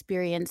or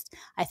experienced,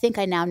 I think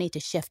I now need to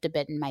shift a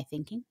bit in my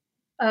thinking?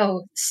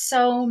 Oh,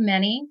 so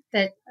many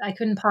that I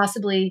couldn't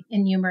possibly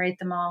enumerate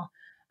them all.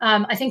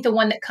 I think the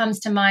one that comes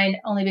to mind,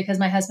 only because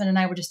my husband and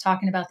I were just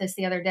talking about this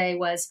the other day,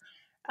 was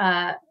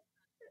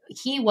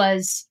he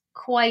was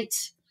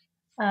quite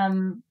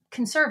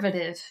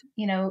conservative.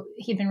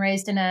 He'd been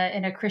raised in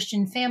a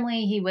Christian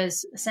family. He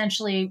was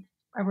essentially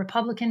a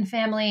Republican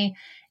family.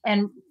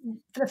 And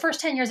for the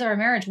first 10 years of our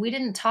marriage, we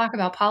didn't talk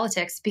about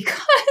politics because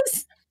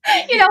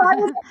I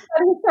was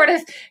sort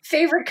of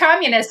favorite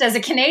communist as a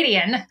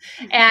Canadian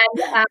and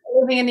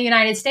living in the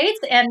United States.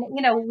 And,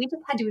 we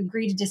just had to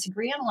agree to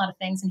disagree on a lot of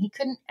things. And he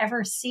couldn't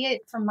ever see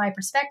it from my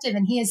perspective.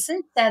 And he has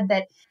since said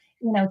that,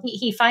 he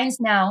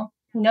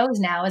knows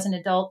now as an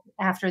adult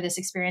after this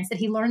experience that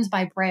he learns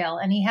by Braille.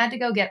 And he had to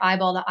go get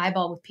eyeball to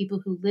eyeball with people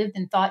who lived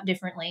and thought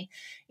differently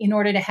in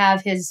order to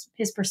have his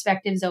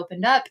perspectives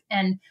opened up.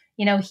 And,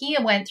 he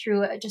went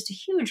through just a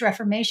huge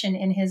reformation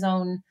in his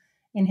own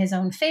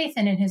faith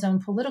and in his own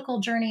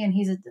political journey. And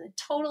he's a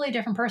totally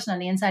different person on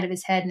the inside of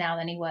his head now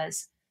than he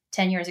was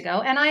 10 years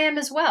ago. And I am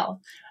as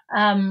well.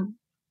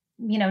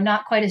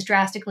 Not quite as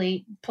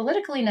drastically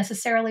politically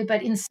necessarily,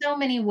 but in so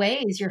many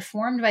ways, you're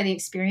formed by the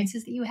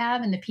experiences that you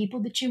have and the people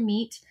that you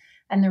meet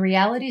and the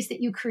realities that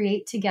you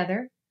create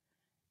together.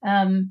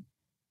 And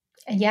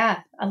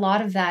a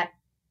lot of that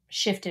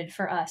shifted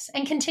for us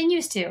and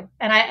continues to.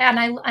 And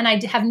I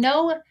have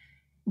no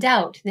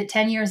doubt that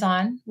 10 years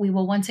on, we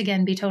will once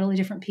again be totally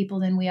different people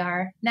than we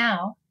are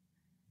now,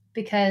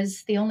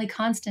 because the only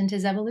constant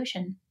is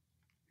evolution.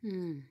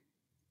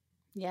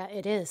 Yeah,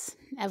 it is.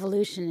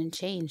 Evolution and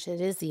change.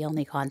 It is the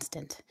only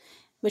constant,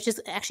 which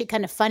is actually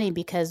kind of funny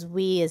because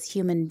we as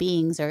human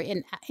beings are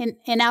in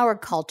our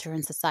culture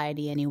and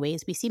society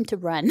anyways, we seem to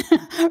run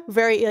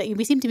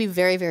we seem to be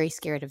very, very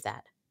scared of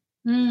that.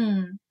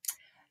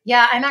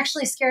 Yeah, I'm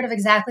actually scared of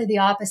exactly the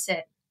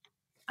opposite.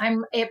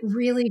 It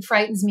really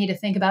frightens me to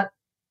think about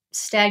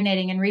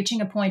stagnating and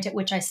reaching a point at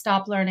which I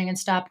stop learning and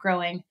stop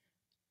growing.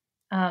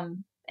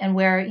 And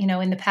where,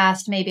 in the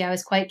past, maybe I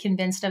was quite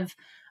convinced of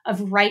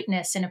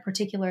rightness in a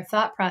particular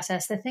thought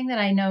process. The thing that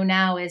I know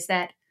now is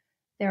that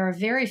there are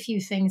very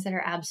few things that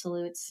are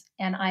absolutes.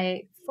 And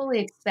I fully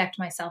expect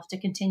myself to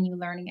continue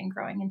learning and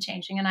growing and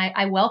changing. And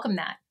I welcome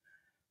that.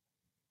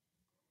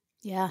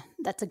 Yeah,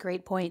 that's a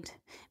great point,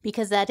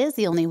 because that is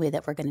the only way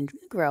that we're going to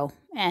grow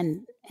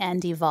and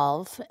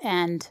evolve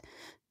and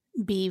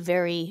be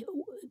very,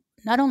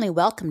 not only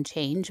welcome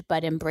change,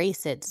 but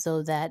embrace it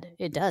so that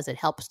it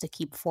helps to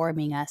keep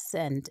forming us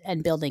and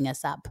building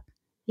us up.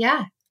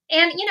 Yeah.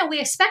 And, we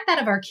expect that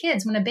of our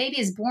kids. When a baby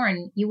is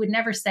born, you would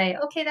never say,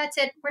 okay, that's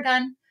it, we're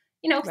done.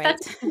 Right.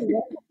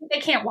 They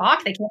can't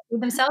walk, they can't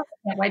feed themselves,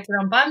 they can't wipe their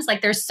own bums.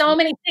 Like, there's so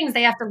many things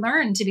they have to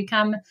learn to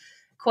become,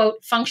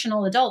 quote,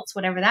 functional adults,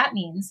 whatever that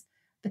means.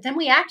 But then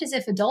we act as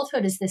if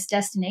adulthood is this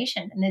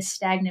destination and this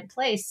stagnant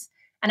place.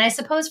 And I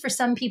suppose for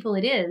some people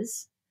it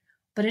is,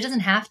 but it doesn't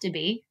have to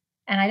be.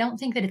 And I don't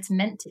think that it's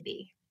meant to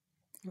be.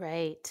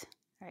 Right.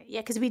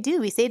 Yeah, because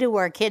we say to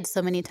our kids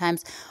so many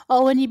times,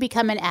 oh, when you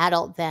become an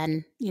adult,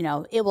 then,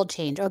 it will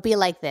change or be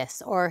like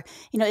this. Or,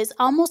 it's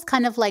almost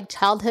kind of like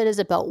childhood is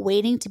about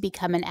waiting to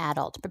become an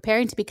adult,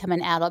 preparing to become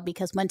an adult,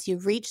 because once you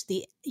reach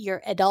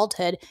your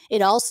adulthood,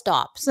 it all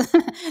stops.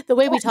 The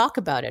way we talk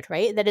about it,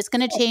 right? That it's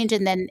going to change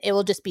and then it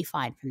will just be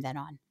fine from then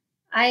on.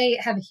 I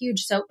have a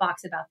huge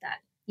soapbox about that.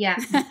 Yeah.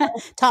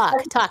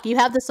 Talk. You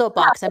have the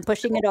soapbox. I'm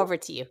pushing it over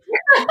to you.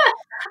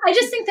 I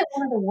just think that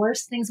one of the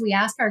worst things we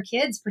ask our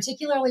kids,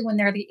 particularly when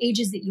they're the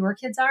ages that your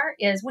kids are,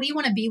 is, what do you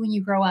want to be when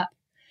you grow up?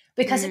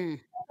 Because it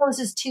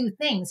presupposes two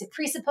things. It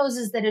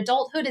presupposes that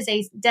adulthood is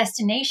a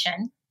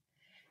destination,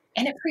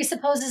 and it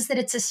presupposes that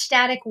it's a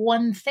static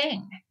one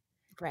thing.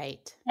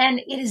 Right. And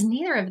it is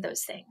neither of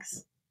those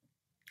things.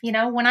 When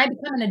I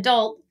become an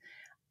adult,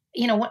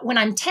 when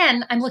I'm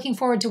 10, I'm looking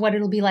forward to what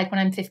it'll be like when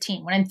I'm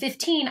 15. When I'm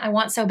 15, I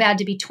want so bad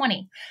to be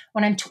 20.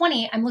 When I'm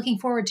 20, I'm looking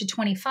forward to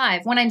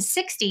 25. When I'm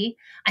 60,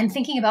 I'm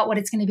thinking about what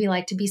it's going to be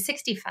like to be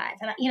 65.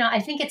 And, I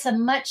think it's a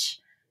much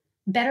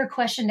better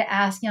question to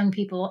ask young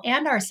people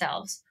and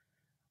ourselves.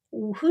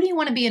 Who do you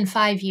want to be in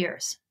 5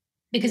 years?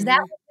 Because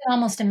that we can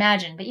almost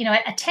imagine. But,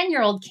 a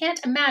 10-year-old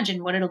can't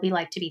imagine what it'll be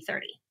like to be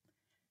 30.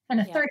 And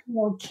a Yeah.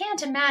 30-year-old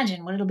can't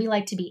imagine what it'll be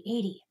like to be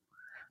 80.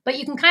 But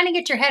you can kind of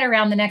get your head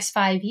around the next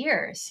 5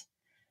 years.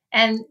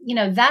 And,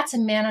 that's a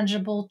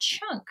manageable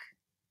chunk.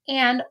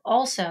 And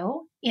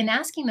also, in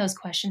asking those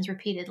questions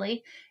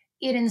repeatedly,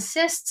 it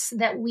insists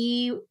that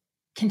we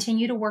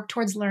continue to work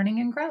towards learning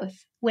and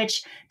growth,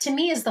 which to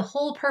me is the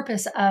whole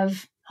purpose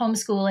of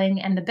homeschooling.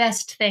 And the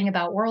best thing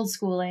about world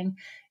schooling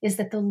is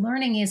that the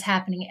learning is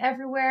happening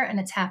everywhere and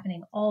it's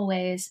happening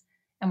always,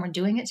 and we're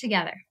doing it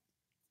together.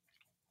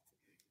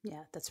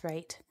 Yeah, that's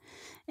right.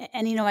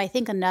 And, I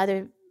think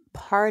another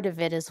part of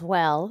it as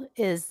well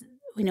is,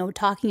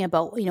 talking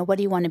about, what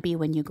do you want to be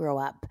when you grow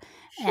up?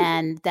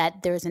 And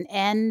that there's an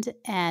end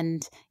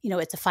and,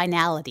 it's a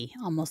finality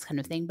almost kind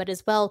of thing. But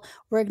as well,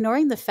 we're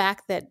ignoring the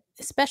fact that,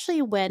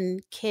 especially when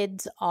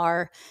kids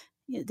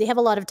they have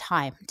a lot of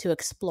time to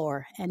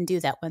explore and do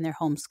that when they're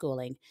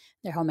homeschooling,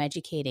 they're home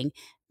educating.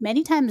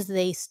 Many times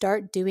they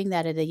start doing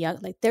that at a young,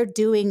 like they're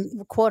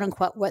doing quote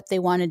unquote what they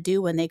want to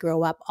do when they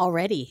grow up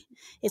already.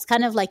 It's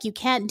kind of like you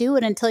can't do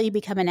it until you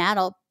become an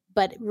adult,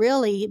 but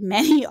really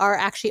many are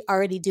actually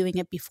already doing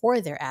it before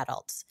they're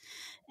adults.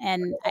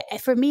 And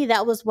for me,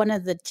 that was one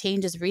of the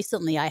changes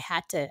recently I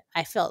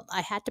felt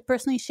I had to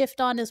personally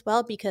shift on as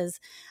well, because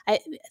I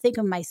think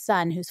of my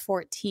son who's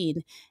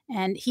 14,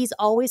 and he's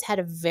always had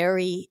a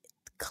very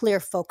clear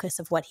focus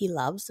of what he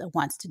loves and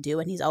wants to do.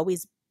 And he's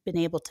always been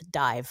able to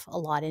dive a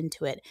lot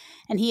into it.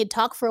 And he had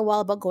talked for a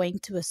while about going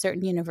to a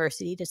certain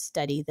university to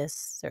study this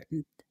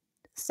certain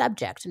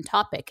subject and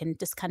topic and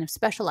just kind of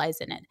specialize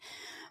in it.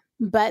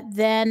 But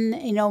then,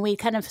 we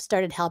kind of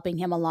started helping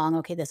him along.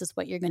 Okay, this is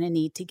what you're going to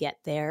need to get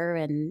there.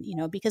 And,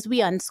 because we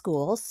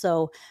unschool.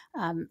 So,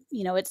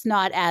 it's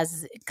not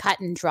as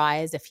cut and dry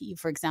as if you,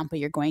 for example,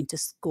 you're going to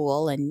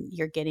school and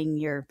you're getting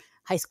your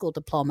high school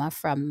diploma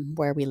from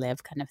where we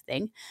live kind of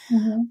thing.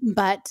 Mm-hmm.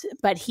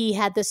 But he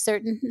had this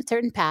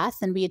certain path,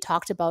 and we had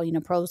talked about,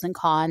 pros and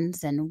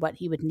cons and what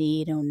he would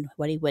need and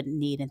what he wouldn't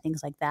need and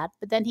things like that.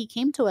 But then he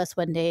came to us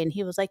one day and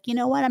he was like, you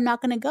know what, I'm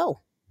not going to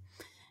go.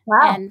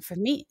 Wow. And for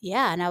me,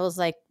 yeah. And I was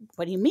like,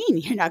 what do you mean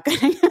you're not going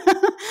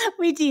to?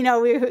 we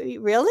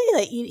really,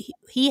 like,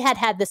 he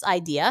had this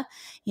idea,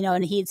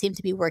 and he seemed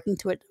to be working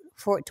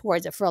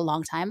towards it for a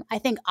long time. I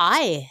think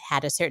I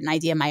had a certain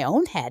idea in my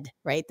own head,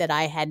 right? That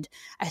I had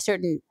a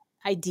certain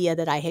idea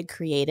that I had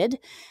created.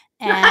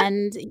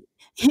 And,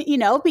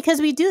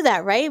 because we do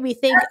that, right? We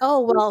think,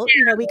 oh, well,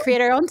 we create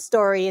our own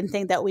story and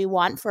think that we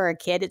want for our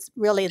kid. It's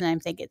really, and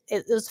I'm thinking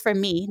it was for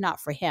me, not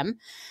for him.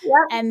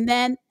 Yeah. And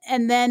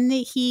then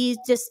he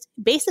just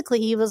basically,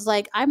 he was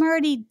like, I'm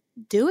already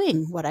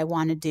doing what I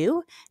want to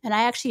do. And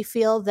I actually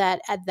feel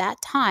that at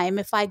that time,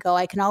 if I go,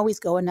 I can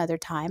always go another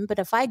time. But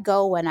if I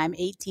go when I'm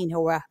 18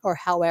 or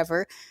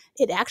however,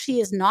 it actually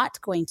is not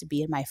going to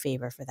be in my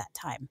favor for that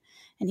time.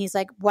 And he's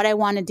like, what I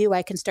want to do,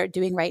 I can start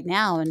doing right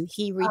now. And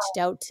he reached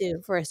out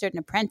for a certain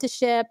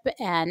apprenticeship.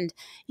 And,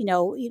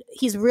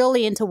 he's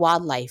really into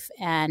wildlife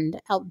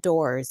and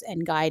outdoors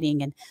and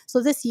guiding. And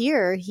so this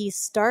year he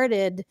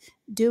started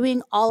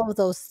doing all of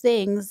those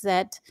things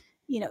that,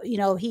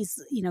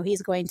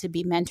 he's going to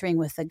be mentoring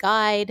with a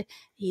guide.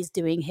 He's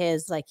doing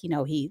his, like,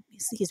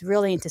 he's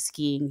really into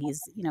skiing.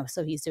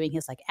 So he's doing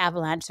his like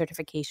avalanche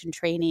certification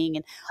training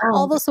and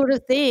all those sort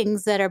of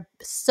things that are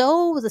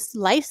the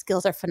life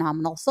skills are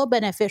phenomenal, so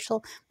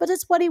beneficial, but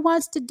it's what he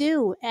wants to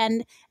do.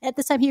 And at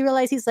this time he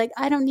realized, he's like,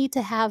 I don't need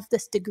to have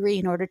this degree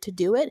in order to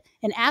do it.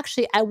 And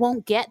actually I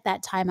won't get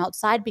that time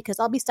outside because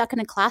I'll be stuck in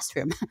a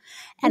classroom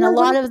and a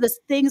lot of the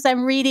things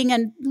I'm reading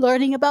and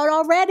learning about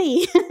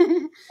already.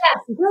 Yes,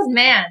 good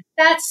man.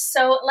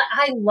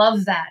 I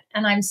love that.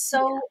 And I'm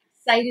so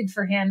excited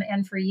for him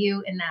and for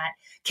you in that.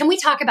 Can we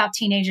talk about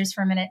teenagers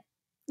for a minute?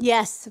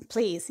 Yes,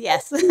 please.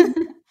 Yes. They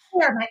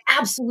are my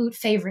absolute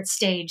favorite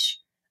stage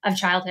of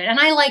childhood. And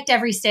I liked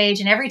every stage.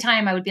 And every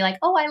time I would be like,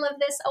 oh, I love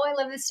this. Oh,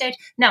 I love this stage.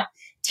 No,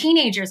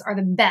 teenagers are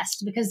the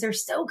best because they're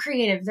so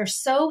creative. They're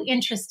so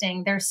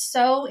interesting. They're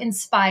so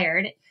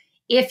inspired.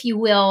 If you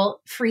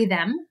will, free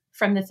them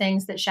from the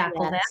things that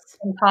shackle them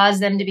and cause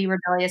them to be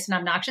rebellious and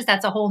obnoxious.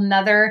 That's a whole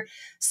nother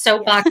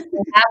soapbox.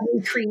 How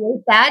we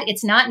create that.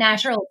 It's not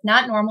natural. It's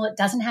not normal. It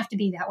doesn't have to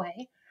be that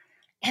way.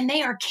 And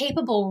they are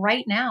capable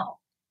right now.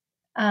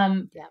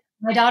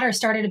 My daughter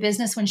started a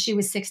business when she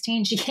was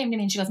 16. She came to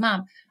me and she goes,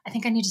 Mom, I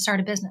think I need to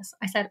start a business.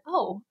 I said,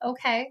 oh,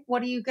 okay.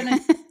 What are you going to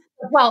do?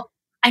 Well,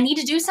 I need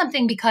to do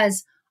something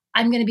because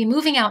I'm going to be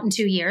moving out in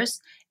 2 years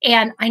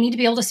and I need to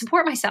be able to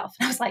support myself.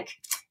 And I was like,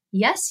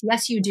 yes,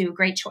 you do.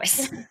 Great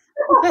choice.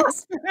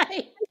 That's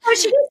right.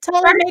 She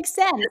totally makes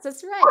sense.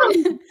 That's right.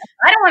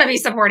 I don't want to be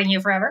supporting you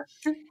forever.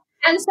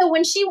 And so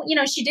when she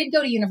did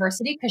go to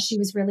university because she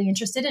was really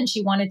interested and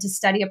she wanted to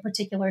study a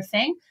particular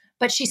thing,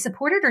 but she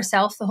supported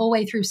herself the whole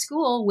way through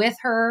school with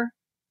her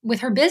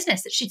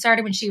business that she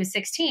started when she was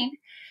 16.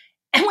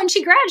 And when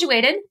she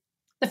graduated,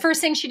 the first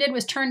thing she did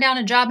was turn down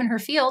a job in her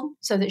field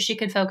so that she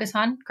could focus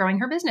on growing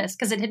her business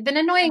because it had been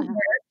annoying her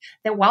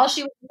that while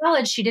she was in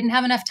college, she didn't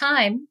have enough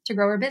time to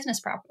grow her business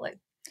properly.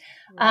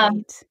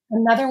 Right.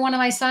 Another one of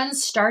my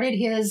sons started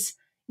his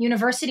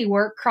university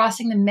work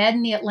crossing the Med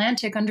and the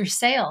Atlantic under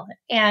sail.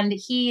 And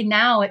he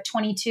now at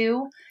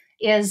 22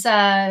 is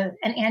an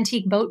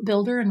antique boat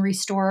builder and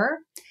restorer.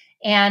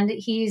 And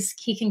he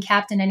can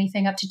captain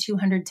anything up to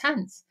 200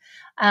 tons.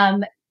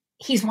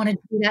 He's wanted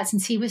to do that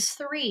since he was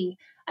 3.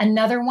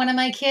 Another one of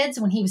my kids,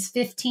 when he was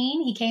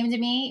 15, he came to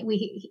me.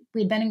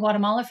 We'd been in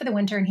Guatemala for the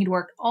winter, and he'd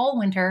worked all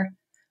winter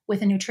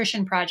with a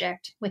nutrition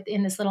project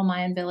within this little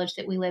Mayan village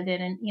that we lived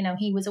in. And,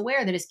 he was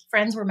aware that his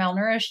friends were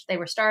malnourished. They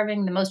were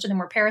starving. Most of them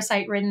were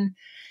parasite ridden.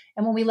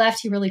 And when we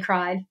left, he really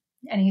cried.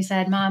 And he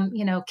said, Mom,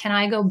 can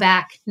I go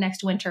back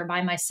next winter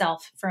by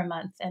myself for a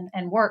month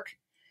and work?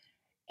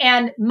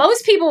 And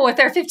most people with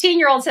their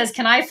 15-year-old says,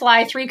 can I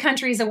fly 3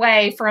 countries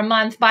away for a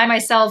month by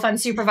myself,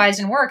 unsupervised,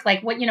 and work?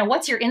 Like,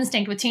 what's your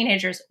instinct with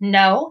teenagers?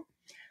 No.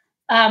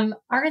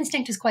 Our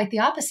instinct is quite the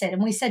opposite.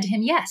 And we said to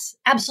him, yes,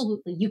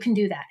 absolutely, you can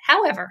do that.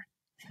 However,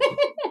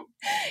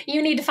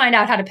 you need to find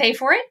out how to pay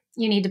for it.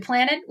 You need to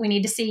plan it. We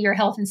need to see your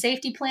health and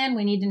safety plan.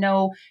 We need to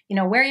know,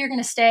 where you're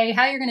going to stay,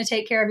 how you're going to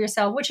take care of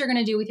yourself, what you're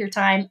going to do with your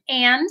time.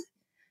 And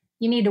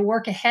you need to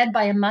work ahead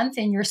by a month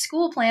in your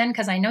school plan,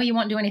 because I know you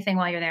won't do anything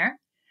while you're there.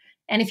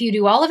 And if you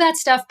do all of that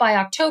stuff by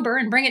October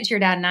and bring it to your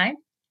dad and I,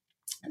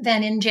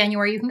 then in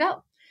January you can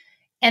go.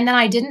 And then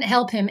I didn't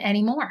help him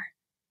anymore,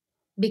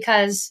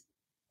 because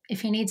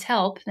if he needs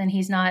help, then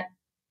he's not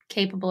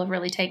capable of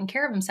really taking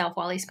care of himself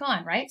while he's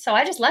gone, right? So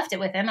I just left it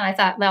with him, and I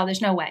thought, well, there's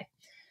no way.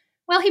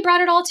 Well, he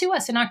brought it all to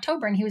us in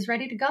October, and he was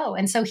ready to go.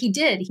 And so he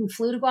did. He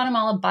flew to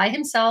Guatemala by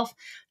himself,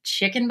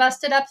 chicken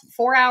busted up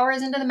 4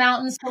 hours into the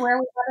mountains to where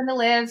we wanted to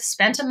live,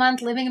 spent a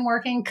month living and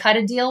working, cut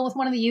a deal with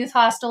one of the youth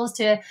hostels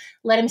to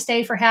let him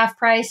stay for half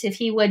price if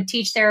he would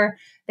teach their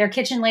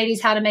kitchen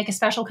ladies how to make a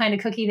special kind of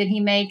cookie that he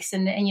makes,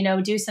 and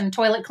do some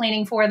toilet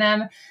cleaning for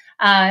them.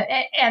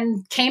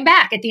 And came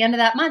back at the end of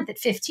that month at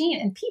 15,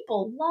 and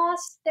people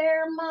lost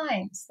their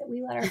minds that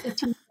we let our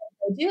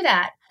 15-year-old do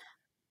that.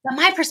 But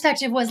my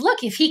perspective was,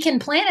 look, if he can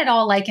plan it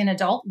all like an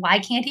adult, why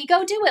can't he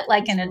go do it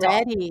like an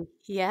adult? Ready.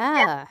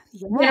 Yeah.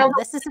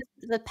 This is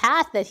the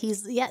path that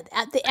he's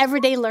at the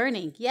everyday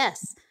learning.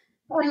 Yes.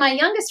 And my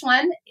youngest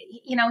one,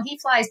 he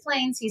flies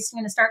planes. He's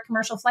going to start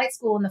commercial flight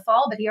school in the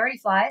fall, but he already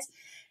flies.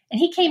 And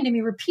he came to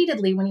me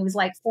repeatedly when he was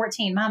like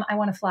 14. Mom, I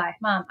want to fly.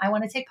 Mom, I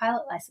want to take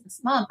pilot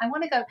lessons. Mom, I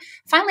want to go.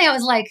 Finally, I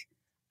was like,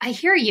 I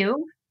hear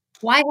you.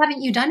 Why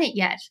haven't you done it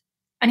yet?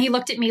 And he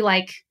looked at me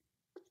like,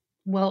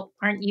 well,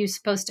 aren't you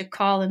supposed to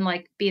call and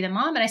be the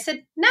mom? And I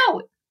said,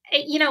 no,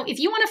 if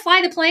you want to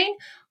fly the plane,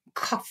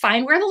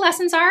 find where the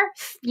lessons are,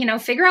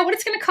 figure out what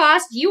it's going to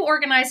cost. You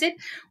organize it.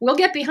 We'll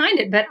get behind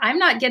it. But I'm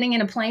not getting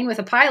in a plane with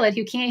a pilot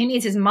who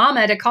needs his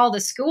mama to call the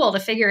school to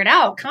figure it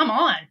out. Come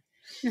on.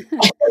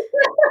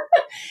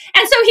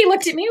 And so he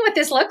looked at me with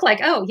this look like,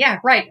 oh, yeah,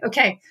 right.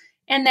 Okay.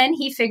 And then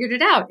he figured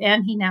it out,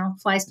 and he now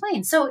flies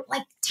planes. So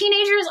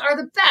teenagers are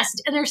the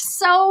best, and they're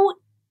so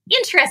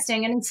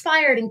interesting and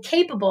inspired and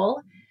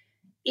capable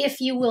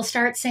if you will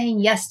start saying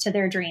yes to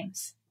their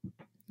dreams.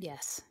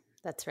 Yes,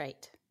 that's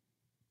right.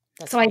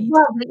 I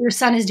love that your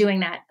son is doing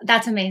that.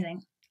 That's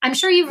amazing. I'm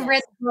sure you've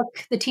read the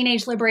book, The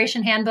Teenage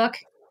Liberation Handbook.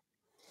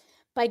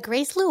 By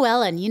Grace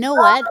Llewellyn. You know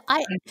what?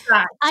 I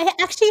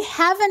actually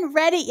haven't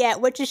read it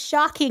yet, which is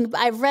shocking.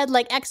 I've read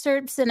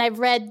excerpts, and I've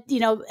read,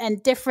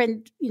 and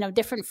different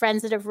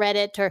friends that have read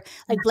it, or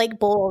Blake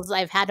Bowles.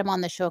 I've had him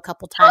on the show a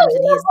couple times,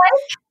 and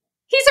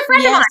he's a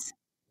friend of mine.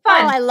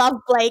 Fun. Oh, I love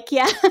Blake.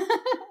 Yeah.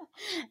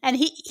 And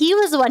he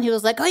was the one who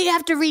was like, oh, you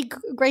have to read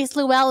Grace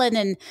Llewellyn.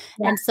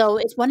 And so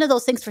it's one of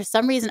those things, for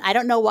some reason, I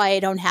don't know why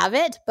I don't have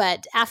it,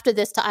 but after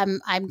this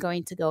time, I'm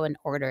going to go and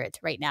order it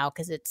right now,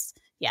 because it's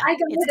I got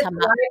it at the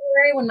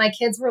library when my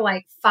kids were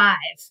 5.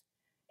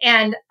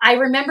 And I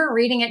remember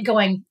reading it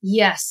going,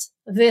 yes,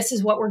 this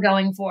is what we're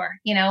going for.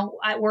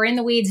 We're in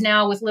the weeds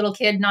now with little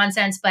kid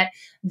nonsense, but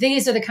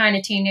these are the kind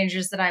of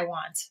teenagers that I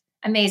want.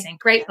 Amazing.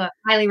 Great book.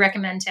 Highly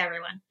recommend to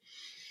everyone.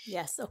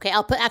 Yes. Okay.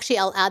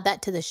 I'll add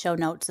that to the show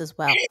notes as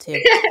well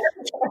too.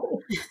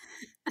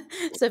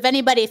 So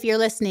if you're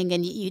listening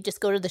and you just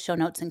go to the show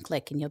notes and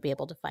click, and you'll be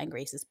able to find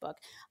Grace's book.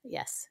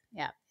 Yes.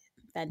 Yeah.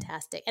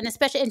 Fantastic.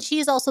 And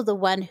she's also the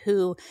one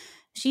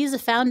she's the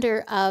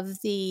founder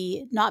of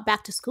the Not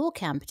Back to School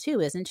camp too,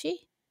 isn't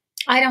she?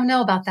 I don't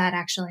know about that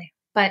actually,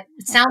 but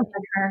it sounds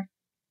like her.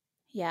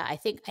 Yeah, I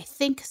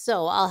think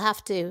so. I'll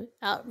have to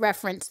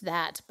reference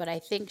that, but I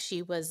think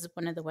she was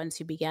one of the ones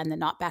who began the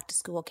Not Back to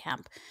School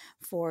camp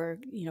for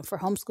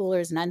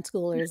homeschoolers and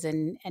unschoolers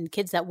and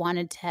kids that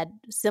had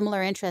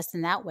similar interests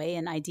in that way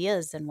and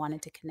ideas and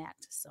wanted to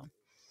connect. So,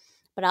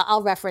 but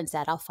I'll reference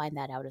that. I'll find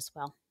that out as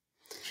well.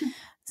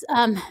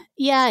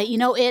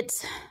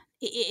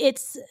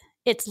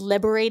 It's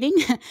liberating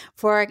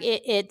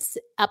it's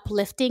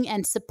uplifting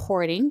and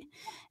supporting,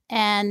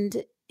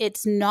 and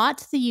it's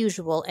not the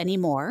usual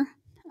anymore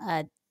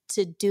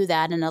to do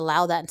that and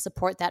allow that and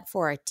support that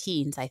for our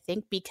teens, I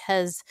think,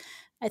 because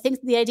I think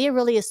the idea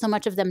really is so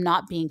much of them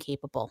not being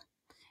capable,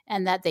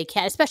 and that they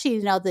can't, especially,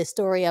 the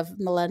story of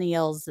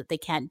millennials, that they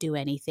can't do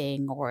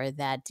anything, or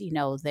that,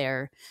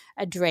 they're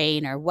a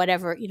drain, or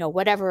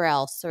whatever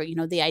else, or,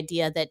 the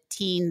idea that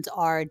teens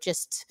are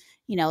just,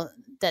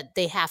 that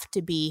they have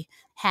to be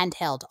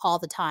handheld all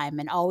the time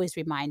and always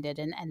reminded,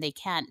 and they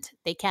can't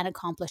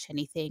accomplish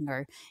anything,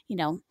 or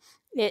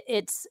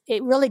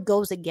it really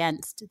goes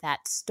against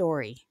that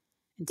story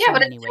in Yeah, so but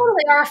many it's ways.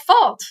 totally our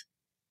fault.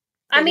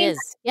 I It mean,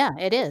 is. Yeah,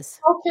 it is.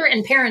 culture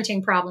and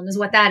parenting problem is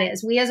what that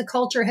is. We as a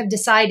culture have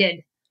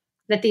decided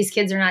that these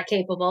kids are not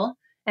capable,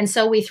 and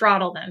so we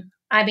throttle them.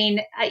 I mean,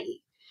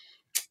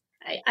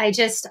 I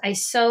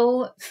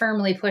so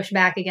firmly push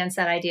back against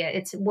that idea.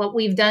 It's what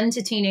we've done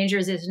to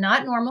teenagers is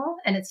not normal,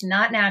 and it's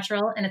not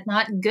natural, and it's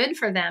not good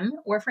for them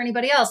or for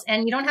anybody else.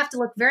 And you don't have to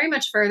look very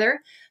much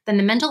further than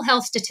the mental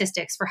health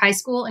statistics for high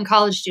school and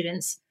college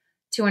students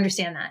to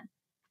understand that.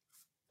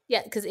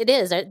 Yeah, because it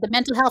is. The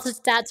mental health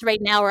stats right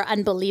now are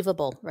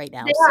unbelievable right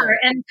now. They are. So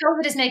And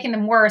COVID is making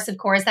them worse, of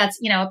course. That's,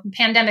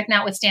 pandemic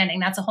notwithstanding,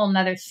 that's a whole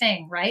nother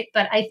thing, right?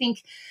 But I think,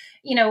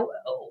 you know,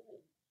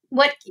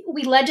 what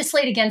we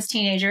legislate against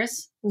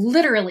teenagers,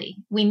 literally,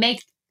 we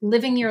make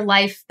living your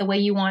life the way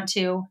you want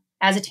to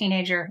as a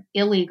teenager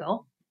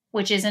illegal,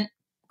 which isn't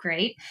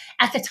great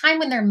at the time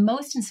when they're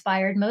most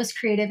inspired, most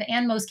creative,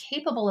 and most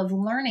capable of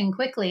learning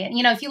quickly. And,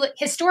 if you look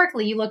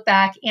historically, you look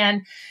back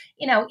and,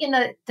 in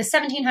the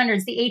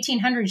 1700s, the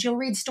 1800s, you'll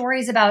read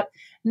stories about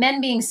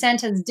men being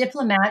sent as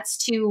diplomats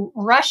to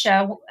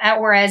Russia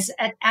or as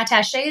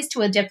attaches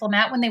to a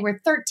diplomat when they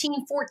were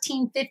 13,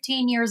 14,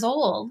 15 years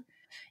old.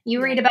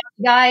 You read about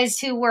guys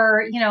who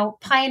were,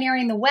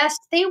 pioneering the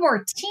West. They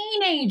were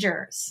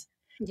teenagers.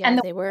 yeah, And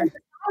the they were. ones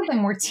that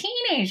them were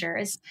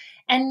teenagers.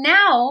 And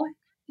now,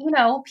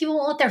 people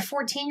won't let their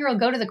 14-year-old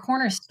go to the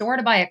corner store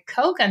to buy a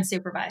Coke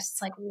unsupervised.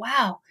 It's like,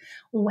 wow,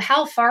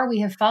 how far we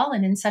have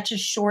fallen in such a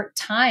short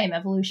time,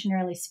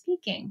 evolutionarily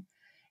speaking.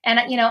 And,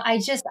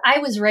 I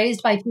was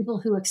raised by people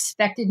who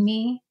expected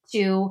me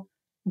to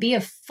be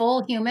a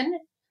full human.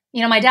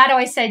 My dad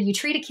always said, you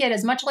treat a kid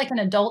as much like an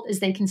adult as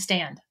they can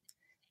stand.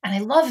 And I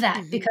love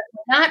that because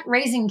we're not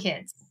raising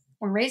kids,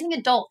 we're raising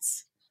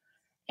adults.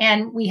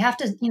 And we have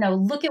to,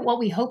 look at what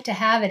we hope to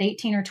have at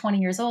 18 or 20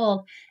 years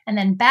old and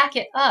then back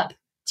it up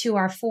to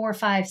our 4,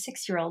 5,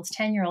 6-year-olds,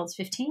 10-year-olds,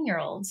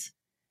 15-year-olds.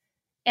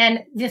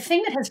 And the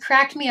thing that has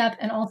cracked me up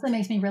and also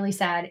makes me really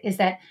sad is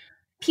that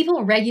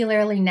people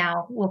regularly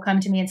now will come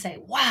to me and say,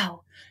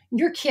 wow,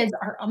 your kids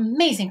are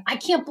amazing. I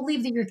can't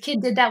believe that your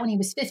kid did that when he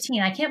was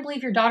 15. I can't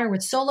believe your daughter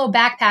was solo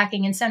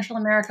backpacking in Central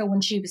America when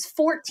she was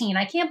 14.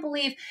 I can't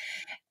believe.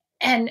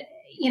 And,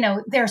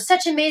 they're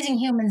such amazing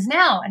humans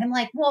now. And I'm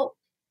like, well,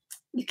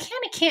 you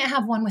can't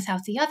have one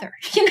without the other.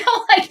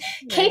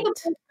 Capable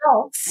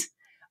adults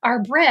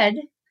are bred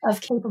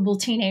of capable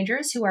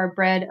teenagers who are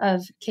bred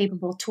of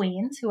capable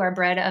tweens who are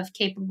bred of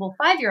capable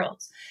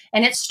 5-year-olds.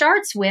 And it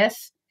starts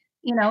with,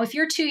 if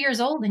you're 2 years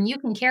old and you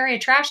can carry a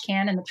trash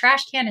can and the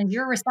trash can is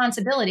your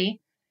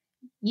responsibility,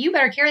 you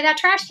better carry that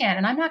trash can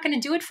and I'm not going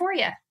to do it for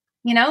you.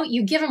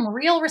 You give them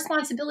real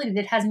responsibility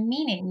that has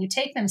meaning. You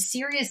take them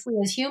seriously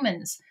as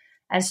humans,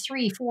 as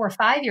 3, 4,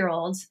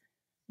 5-year-olds.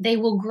 They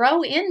will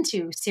grow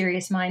into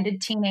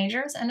serious-minded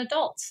teenagers and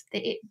adults.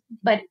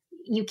 But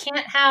you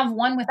can't have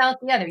one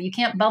without the other. You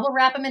can't bubble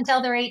wrap them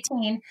until they're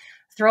 18,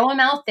 throw them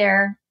out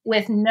there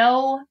with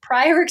no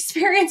prior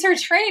experience or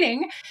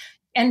training,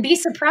 and be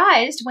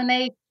surprised when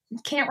they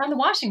can't run the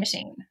washing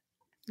machine.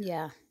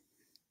 Yeah.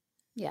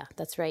 Yeah,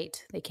 that's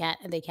right. They can't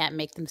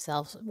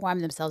warm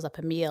themselves up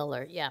a meal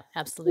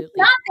absolutely. It's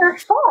not their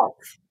fault.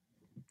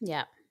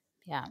 Yeah.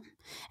 Yeah.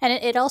 And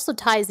it also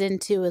ties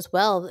into as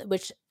well,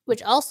 which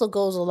also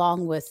goes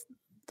along with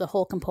the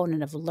whole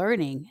component of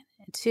learning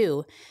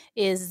too,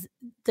 is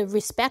the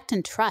respect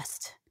and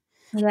trust.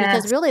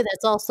 Yes. Because really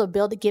that's also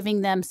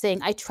giving them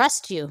saying, I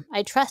trust you.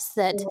 I trust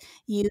that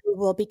you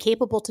will be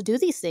capable to do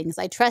these things.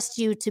 I trust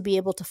you to be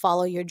able to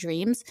follow your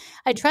dreams.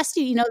 I trust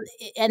you,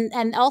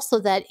 and also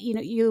that,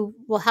 you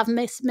will have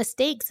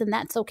mistakes and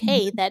that's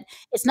okay, that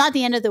it's not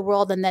the end of the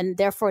world. And then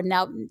therefore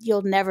now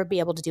you'll never be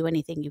able to do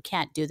anything. You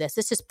can't do this.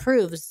 This just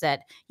proves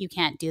that you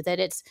can't do that.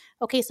 It's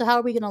okay. So how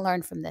are we going to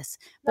learn from this?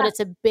 But it's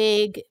a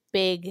big,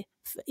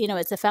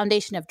 it's a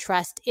foundation of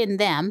trust in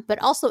them, but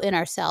also in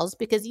ourselves,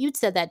 because you'd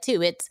said that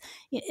too.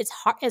 It's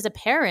hard as a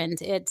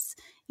parent. It's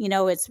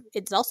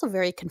also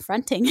very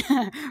confronting,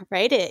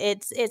 right?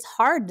 It's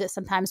hard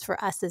sometimes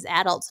for us as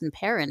adults and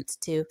parents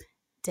to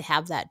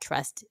have that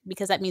trust,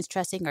 because that means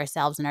trusting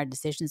ourselves and our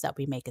decisions that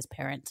we make as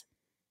parents.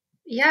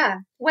 Yeah.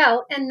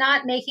 Well, and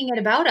not making it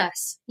about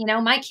us.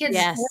 My kids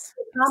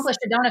accomplish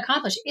or don't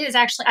accomplish. It is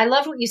actually, I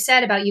love what you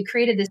said about you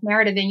created this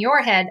narrative in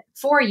your head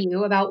for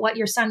you about what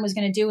your son was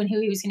going to do and who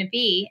he was going to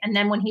be. And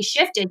then when he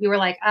shifted, you were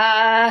like,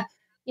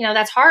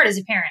 that's hard as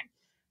a parent.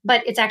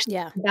 But it's actually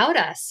about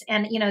us.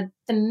 And,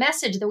 the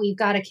message that we've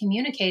got to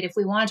communicate if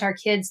we want our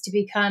kids to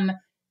become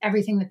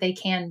everything that they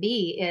can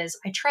be is,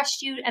 I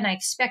trust you and I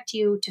expect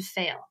you to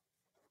fail.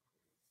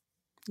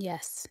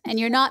 Yes. And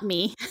you're not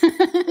me,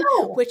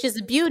 No. Which is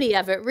the beauty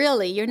of it,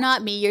 really. You're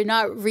not me. You're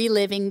not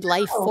reliving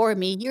life for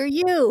me. You're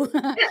you.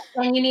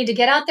 And you need to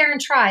get out there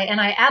and try. And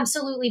I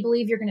absolutely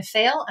believe you're going to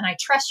fail. And I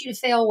trust you to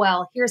fail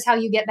well. Here's how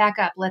you get back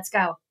up. Let's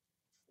go.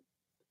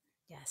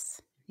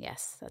 Yes.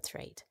 Yes, that's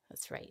right.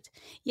 That's right.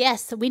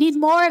 Yes, we need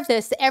more of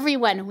this.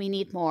 Everyone, we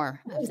need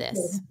more of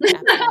this.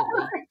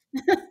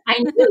 Absolutely. I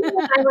knew you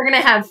and I were going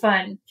to have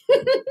fun.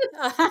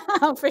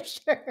 Oh, for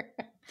sure.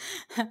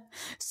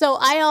 So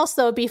I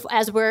also,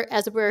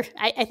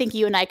 I think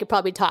you and I could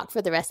probably talk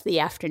for the rest of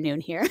the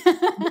afternoon here.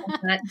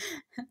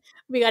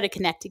 We got to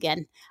connect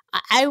again.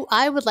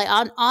 I would like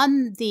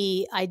on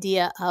the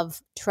idea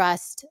of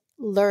trust,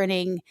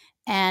 learning,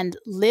 and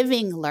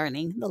living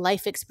learning, the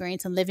life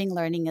experience and living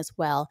learning as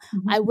well.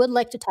 I would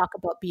like to talk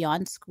about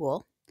Beyond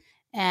School,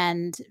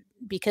 and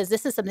because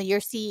this is something, you're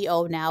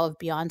CEO now of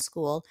Beyond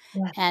School.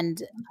 Yeah.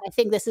 And I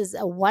think this is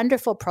a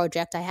wonderful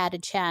project. I had a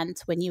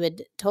chance when you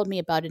had told me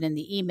about it in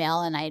the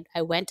email, and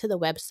I went to the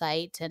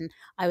website and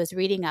I was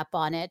reading up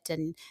on it.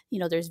 And,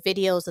 there's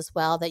videos as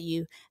well that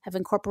you have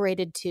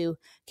incorporated too.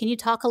 Can you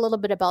talk a little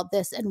bit about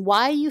this and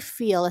why you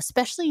feel,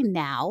 especially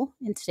now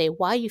and today,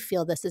 why you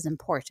feel this is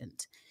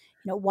important?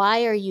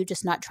 Why are you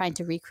just not trying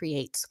to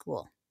recreate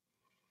school?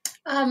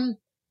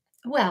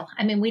 Well,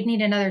 I mean, we'd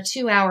need another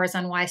 2 hours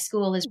on why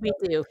school is. We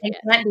do. It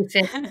can't be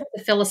fixed. It's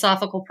a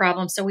philosophical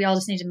problem. So we all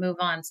just need to move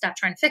on, stop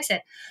trying to fix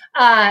it.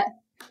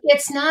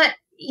 It's not,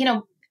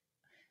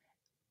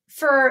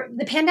 for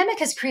the pandemic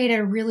has created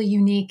a really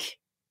unique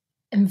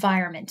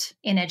environment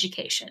in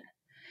education.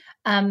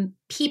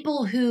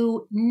 People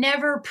who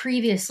never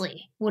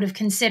previously would have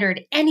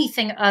considered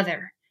anything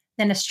other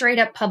than a straight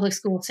up public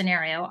school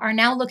scenario are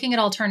now looking at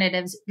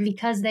alternatives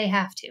because they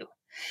have to.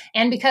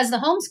 And because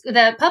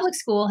the public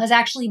school has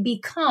actually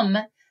become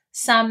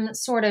some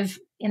sort of,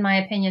 in my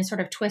opinion, sort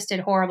of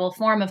twisted, horrible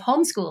form of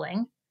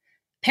homeschooling,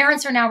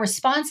 parents are now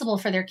responsible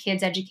for their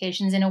kids'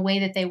 educations in a way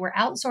that they were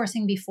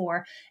outsourcing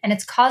before. And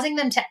it's causing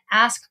them to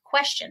ask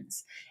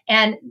questions.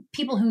 And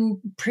people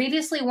who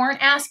previously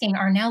weren't asking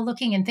are now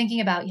looking and thinking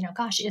about,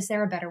 gosh, is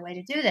there a better way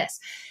to do this?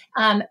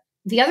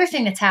 The other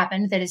thing that's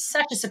happened that is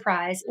such a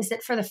surprise is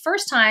that for the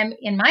first time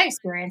in my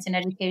experience in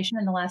education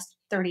in the last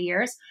 30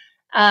 years,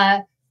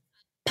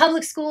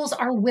 public schools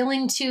are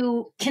willing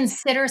to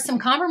consider some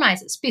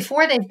compromises.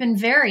 Before, they've been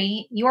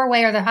very your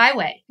way or the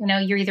highway.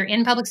 You're either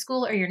in public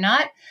school or you're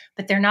not,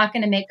 but they're not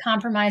going to make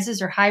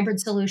compromises or hybrid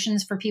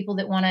solutions for people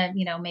that want to,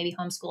 maybe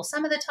homeschool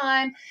some of the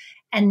time.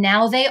 And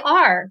now they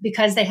are,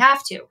 because they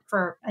have to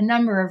for a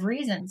number of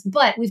reasons.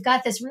 But we've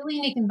got this really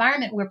unique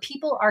environment where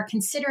people are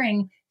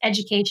considering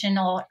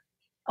educational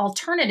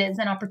alternatives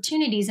and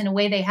opportunities in a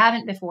way they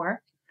haven't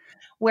before,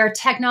 where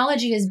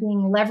technology is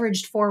being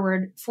leveraged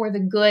forward for the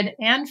good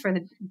and for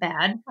the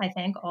bad, I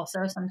think,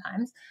 also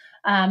sometimes,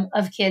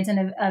 of kids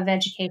and of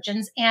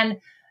educations. And,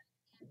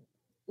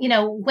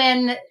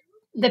 when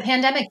the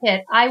pandemic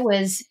hit, I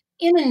was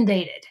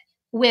inundated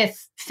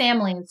with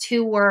families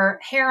who were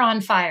hair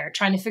on fire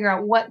trying to figure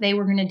out what they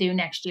were going to do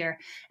next year.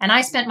 And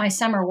I spent my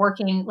summer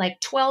working like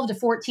 12 to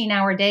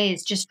 14-hour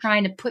days just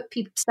trying to put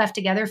stuff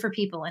together for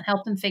people and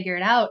help them figure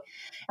it out.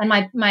 And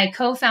my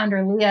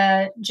co-founder,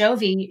 Leah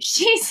Jovi,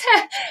 she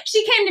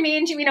came to me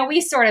and we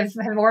sort of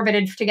have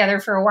orbited together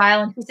for a while.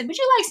 And she said, would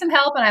you like some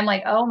help? And I'm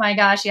like, oh my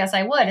gosh, yes,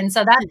 I would. And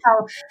so that's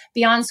how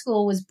Beyond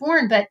School was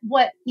born. But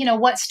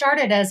what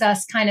started as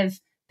us kind of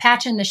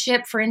patching the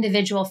ship for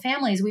individual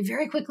families, we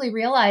very quickly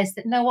realized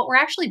that no, what we're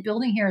actually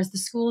building here is the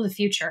school of the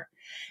future.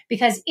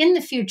 Because in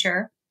the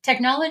future,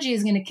 technology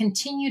is going to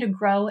continue to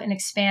grow and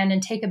expand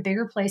and take a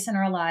bigger place in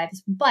our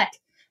lives. But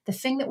the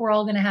thing that we're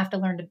all going to have to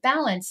learn to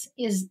balance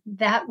is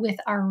that with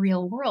our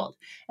real world.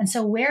 And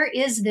so where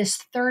is this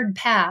third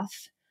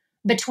path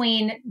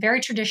between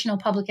very traditional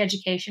public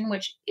education,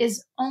 which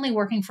is only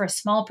working for a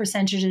small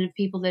percentage of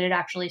people that it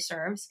actually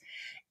serves,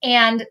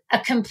 and a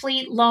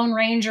complete Lone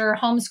Ranger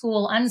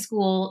homeschool,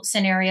 unschool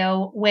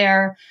scenario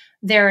where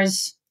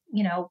there's,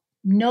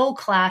 no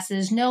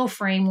classes, no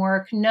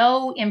framework,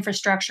 no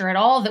infrastructure at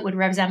all that would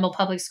resemble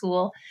public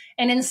school.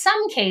 And in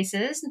some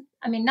cases,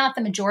 I mean, not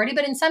the majority,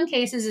 but in some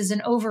cases is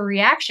an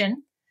overreaction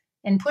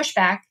and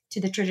pushback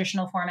to the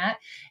traditional format.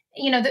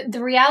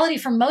 The reality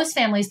for most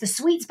families, the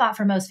sweet spot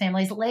for most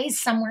families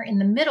lays somewhere in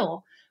the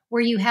middle,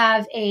 where you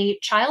have a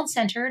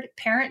child-centered,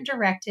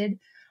 parent-directed,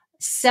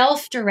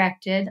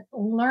 self-directed,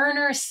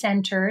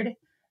 learner-centered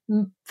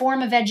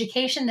form of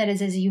education that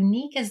is as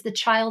unique as the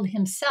child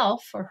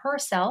himself or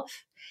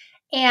herself,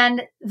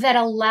 and that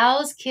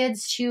allows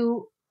kids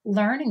to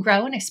learn and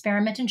grow and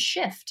experiment and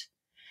shift.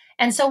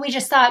 And so we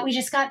just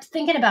got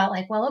thinking about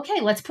like, well,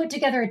 okay, let's put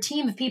together a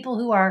team of people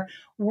who are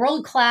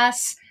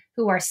world-class,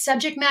 who are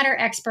subject matter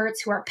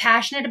experts, who are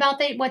passionate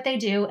about what they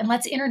do, and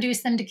let's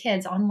introduce them to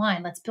kids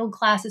online. Let's build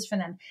classes for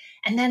them.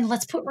 And then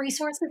let's put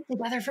resources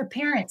together for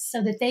parents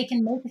so that they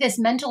can make this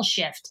mental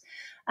shift.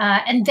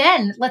 And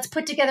then let's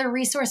put together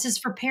resources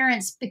for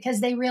parents because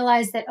they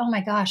realize that, oh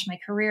my gosh, my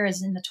career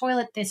is in the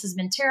toilet. This has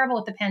been terrible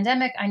with the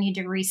pandemic. I need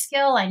to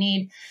reskill. I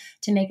need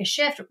to make a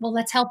shift. Well,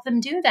 let's help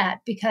them do that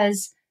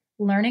because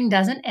learning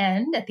doesn't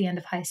end at the end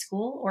of high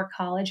school or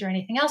college or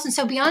anything else. And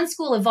so Beyond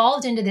School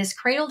evolved into this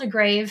cradle to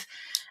grave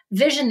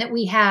vision that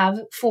we have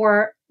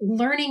for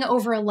learning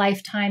over a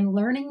lifetime,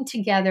 learning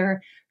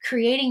together,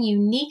 creating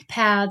unique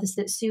paths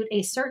that suit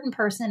a certain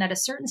person at a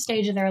certain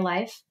stage of their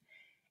life.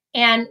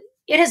 And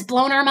it has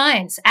blown our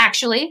minds,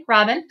 actually,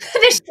 Robin,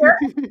 this year,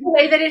 the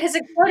way that it has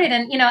exploded.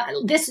 And,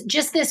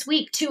 this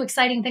week, two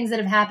exciting things that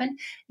have happened.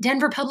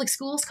 Denver Public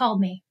Schools called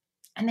me,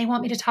 and they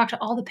want me to talk to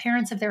all the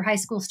parents of their high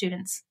school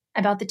students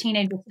about the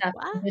teenager stuff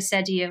I just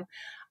said to you.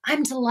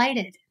 I'm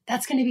delighted.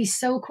 That's going to be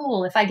so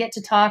cool if I get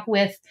to talk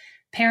with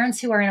parents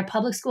who are in a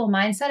public school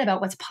mindset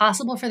about what's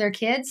possible for their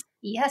kids.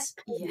 Yes,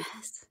 please.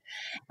 Yes.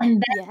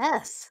 And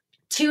then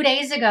 2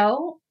 days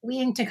ago, we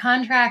inked a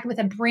contract with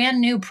a brand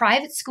new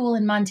private school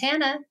in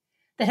Montana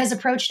that has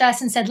approached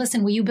us and said,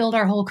 listen, will you build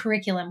our whole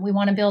curriculum? We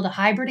want to build a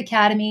hybrid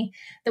academy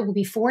that will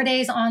be 4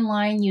 days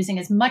online using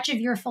as much of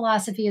your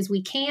philosophy as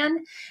we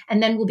can.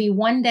 And then will be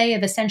 1 day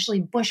of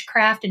essentially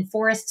bushcraft and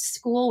forest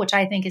school, which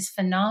I think is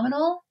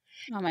phenomenal.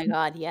 Oh my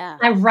God, yeah.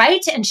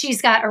 Right. And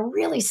she's got a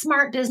really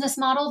smart business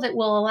model that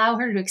will allow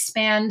her to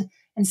expand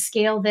and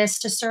scale this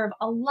to serve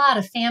a lot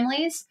of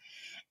families.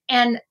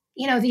 And,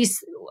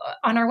 these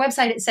on our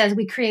website, it says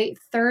we create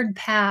third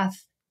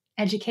path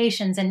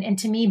educations. And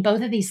to me,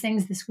 both of these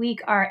things this week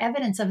are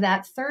evidence of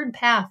that third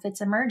path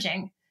that's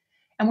emerging.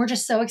 And we're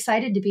just so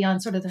excited to be on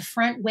sort of the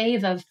front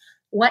wave of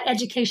what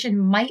education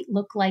might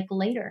look like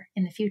later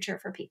in the future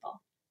for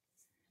people.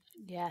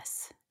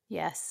 Yes.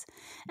 Yes.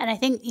 And I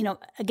think,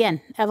 again,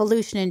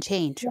 evolution and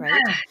change,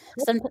 right?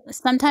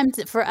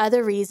 Sometimes for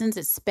other reasons,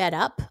 it's sped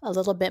up a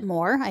little bit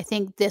more. I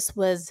think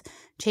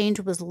change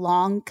was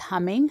long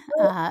coming.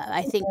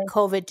 I think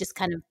COVID just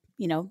kind of,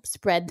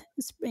 spread,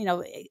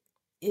 it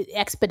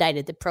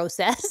expedited the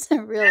process,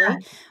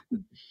 really.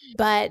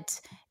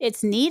 But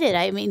it's needed.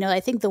 I mean,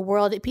 I think the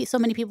world, so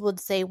many people would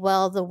say,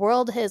 well, the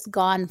world has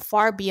gone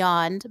far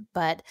beyond,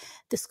 but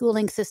the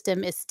schooling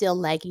system is still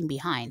lagging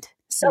behind.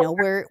 So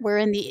we're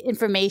in the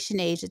information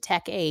age, the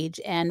tech age,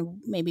 and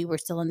maybe we're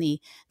still in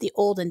the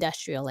old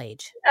industrial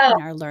age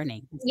in our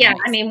learning. Yeah,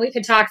 I mean, we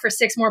could talk for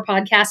 6 more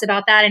podcasts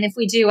about that. And if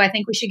we do, I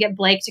think we should get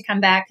Blake to come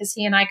back because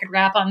he and I could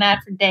rap on that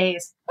for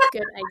days.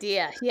 Good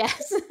idea.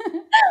 Yes.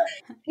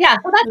 Yeah,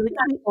 well,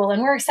 that's cool.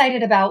 And we're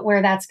excited about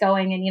where that's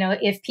going. And,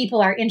 if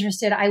people are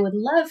interested, I would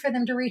love for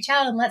them to reach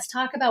out and let's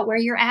talk about where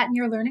you're at in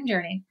your learning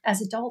journey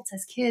as adults,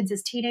 as kids,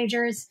 as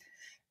teenagers,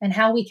 and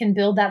how we can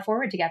build that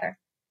forward together.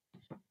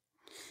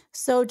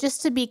 So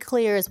just to be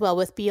clear as well,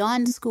 with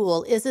Beyond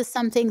School, is this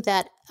something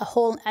that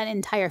an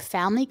entire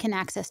family can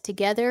access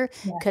together?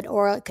 Yeah. Could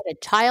a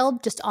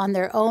child just on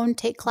their own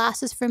take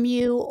classes from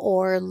you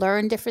or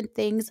learn different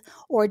things,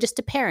 or just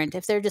a parent?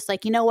 If they're just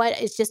like,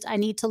 it's just, I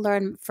need to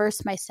learn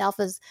first myself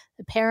as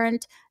a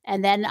parent,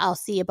 and then I'll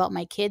see about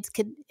my kids.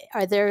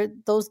 Are there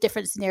those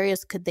different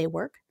scenarios? Could they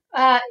work?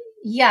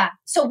 Yeah.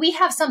 So we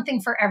have something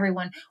for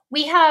everyone.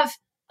 We have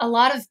a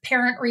lot of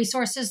parent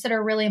resources that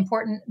are really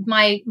important.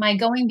 My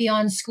Going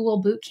Beyond School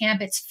boot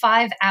camp, it's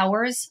 5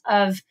 hours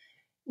of,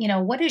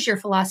 what is your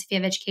philosophy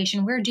of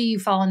education? Where do you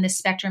fall in this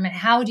spectrum? And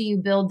how do you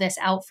build this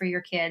out for your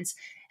kids?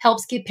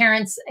 Helps give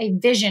parents a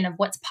vision of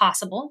what's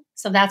possible.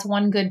 So that's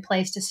one good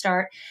place to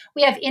start.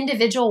 We have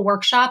individual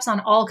workshops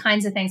on all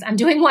kinds of things. I'm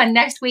doing one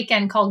next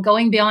weekend called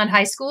Going Beyond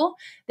High School.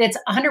 That's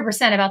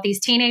 100% about these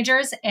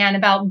teenagers and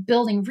about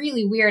building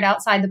really weird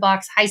outside the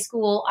box high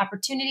school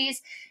opportunities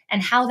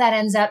and how that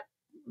ends up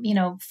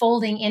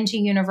folding into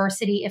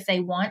university if they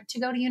want to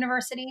go to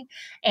university,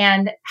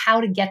 and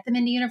how to get them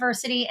into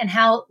university, and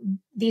how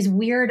these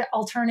weird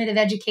alternative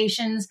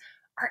educations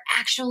are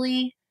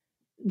actually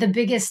the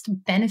biggest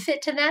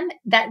benefit to them.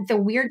 That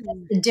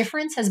the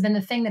difference has been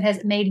the thing that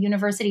has made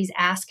universities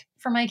ask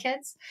for my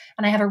kids.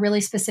 And I have a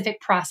really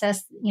specific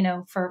process,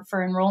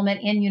 for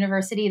enrollment in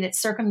university that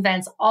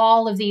circumvents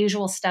all of the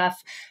usual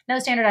stuff. No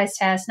standardized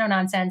tests, no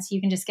nonsense. You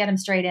can just get them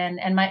straight in.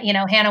 And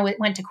Hannah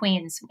went to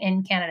Queen's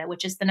in Canada,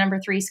 which is the number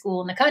 3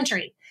 school in the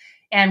country.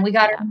 And we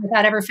got her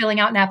without ever filling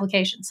out an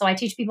application. So I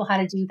teach people how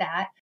to do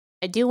that.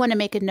 I do want to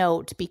make a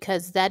note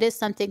because that is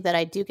something that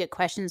I do get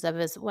questions of,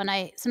 is when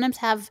I sometimes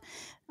have,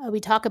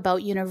 we talk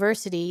about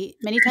university,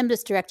 many times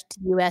it's directed to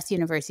U.S.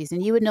 universities,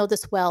 and you would know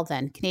this well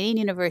then. Canadian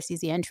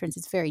universities, the entrance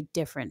is very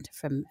different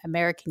from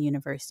American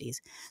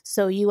universities.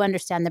 So you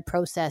understand the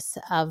process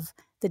of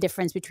the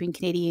difference between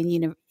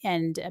Canadian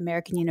and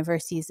American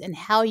universities and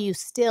how you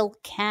still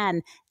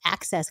can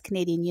access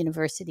Canadian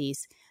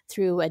universities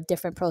through a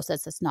different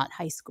process that's not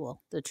high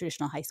school, the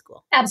traditional high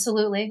school.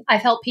 Absolutely.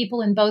 I've helped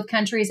people in both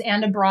countries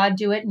and abroad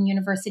do it in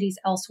universities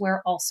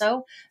elsewhere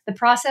also. The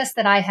process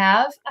that I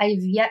have,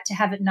 I've yet to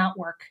have it not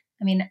work.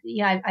 I mean,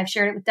 I've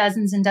shared it with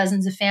dozens and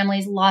dozens of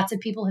families. Lots of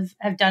people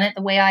have done it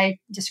the way I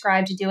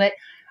described to do it.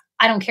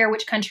 I don't care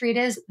which country it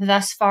is.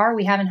 Thus far,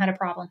 we haven't had a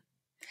problem.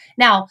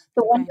 Now,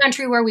 the one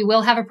country where we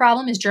will have a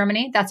problem is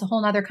Germany. That's a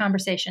whole nother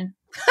conversation.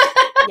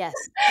 Yes.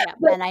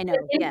 Yeah, and I know.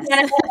 Yes.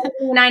 In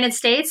the United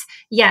States,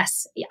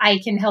 yes, I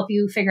can help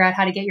you figure out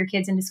how to get your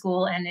kids into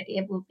school, and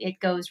it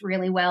goes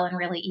really well and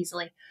really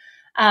easily.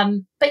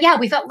 But yeah,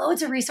 we've got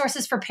loads of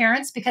resources for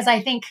parents because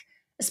I think,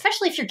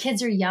 especially if your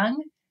kids are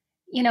young,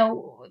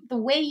 the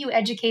way you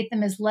educate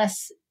them is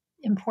less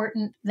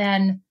important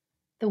than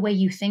the way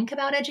you think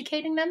about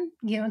educating them.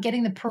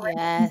 Getting the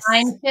parental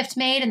mind shift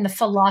made and the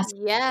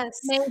philosophy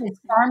made is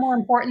far more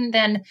important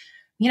than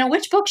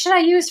which book should I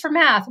use for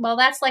math? Well,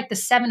 that's like the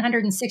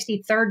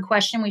 763rd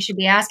question we should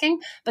be asking,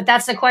 but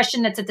that's the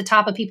question that's at the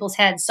top of people's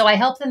heads. So I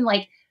help them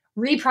like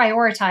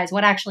reprioritize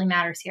what actually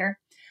matters here.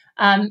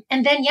 And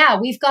then, yeah,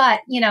 we've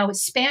got,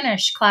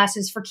 Spanish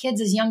classes for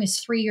kids as young as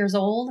 3 years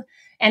old.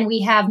 And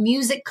we have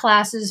music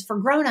classes for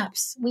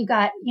grownups. We've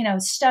got,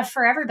 stuff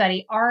for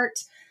everybody, art.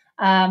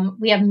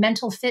 We have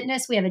mental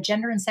fitness. We have a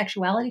gender and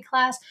sexuality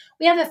class.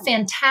 We have a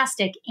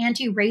fantastic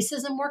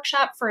anti-racism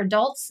workshop for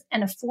adults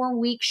and a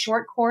 4-week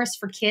short course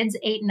for kids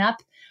 8 and up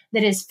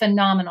that is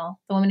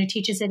phenomenal. The woman who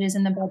teaches it is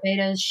in the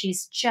Barbados.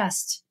 She's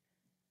just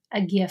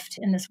a gift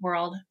in this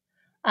world.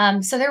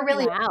 So they're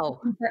really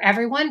for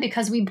everyone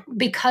because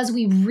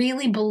we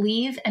really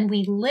believe and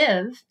we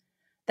live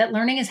that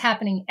learning is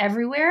happening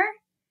everywhere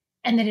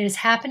and that it is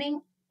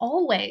happening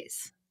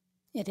always.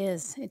 It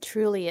is. It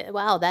truly is.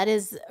 Wow, that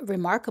is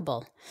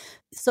remarkable.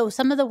 So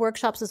some of the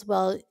workshops as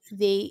well,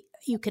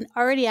 you can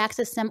already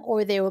access them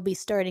or they will be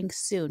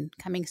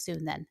coming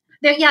soon then.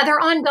 They're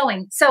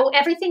ongoing. So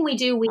everything we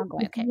do, we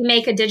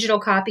make a digital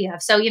copy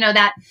of. So,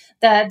 that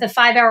the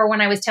 5-hour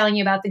one I was telling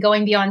you about, the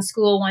Going Beyond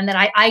School one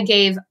that I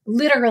gave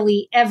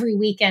literally every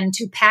weekend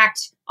to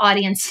packed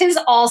audiences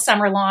all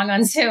summer long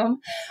on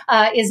Zoom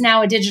is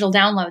now a digital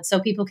download.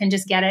 So people can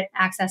just get it,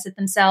 access it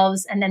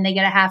themselves. And then they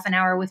get a half an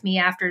hour with me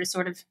after to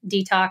sort of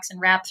detox and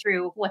wrap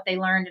through what they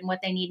learned and what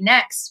they need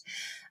next.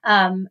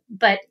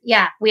 But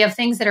yeah, we have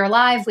things that are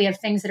live. We have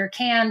things that are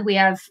canned. We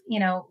have,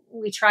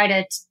 we try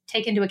to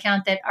take into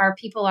account that our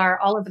people are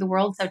all over the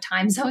world. So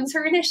time zones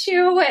are an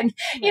issue and,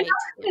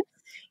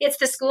 it's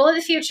the school of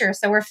the future.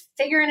 So we're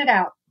figuring it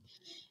out.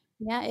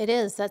 Yeah, it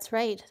is. That's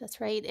right.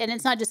 That's right. And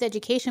it's not just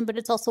education, but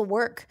it's also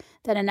work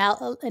that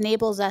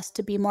enables us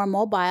to be more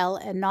mobile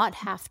and not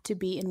have to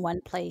be in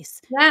one place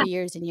for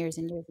years and years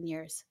and years and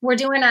years. We'll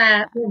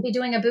be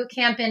doing a boot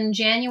camp in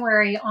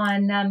January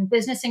on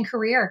business and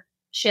career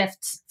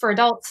shifts for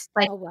adults.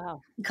 Like, oh,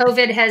 wow.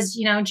 COVID has,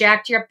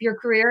 jacked up your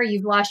career.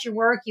 You've lost your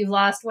work. You've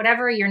lost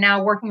whatever. You're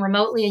now working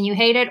remotely and you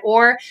hate it,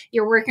 or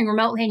you're working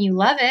remotely and you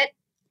love it.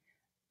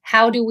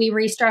 How do we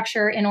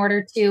restructure in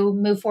order to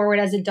move forward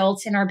as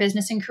adults in our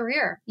business and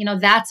career?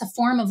 That's a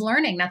form of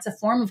learning. That's a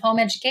form of home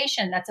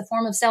education. That's a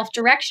form of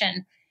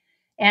self-direction.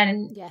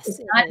 And yes, it's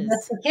not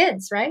just for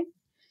kids, right?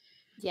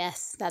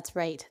 Yes, that's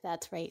right.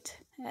 That's right.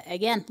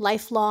 Again,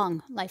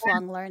 lifelong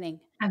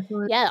learning.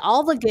 Absolutely. Yeah,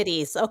 all the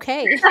goodies.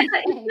 Okay.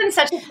 It's been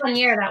such a fun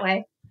year that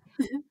way.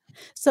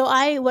 So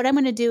what I'm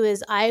going to do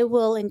is I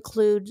will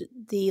include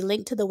the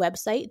link to the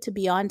website to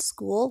Beyond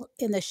School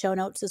in the show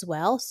notes as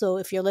well. So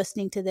if you're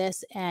listening to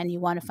this and you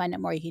want to find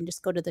out more, you can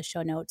just go to the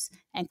show notes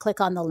and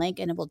click on the link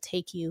and it will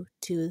take you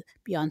to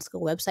Beyond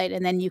School website.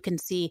 And then you can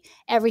see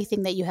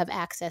everything that you have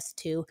access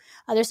to.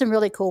 There's some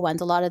really cool ones.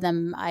 A lot of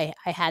them I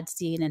had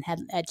seen and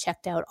had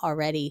checked out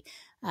already.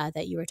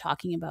 That you were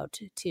talking about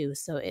too.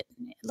 So it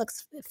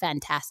looks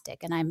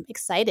fantastic and I'm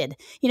excited.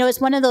 It's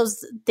one of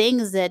those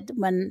things that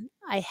when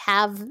I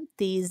have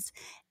these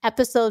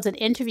episodes and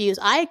interviews,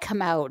 I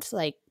come out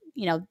like,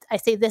 I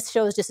say this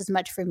show is just as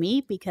much for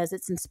me because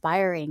it's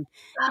inspiring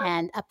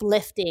and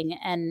uplifting.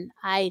 And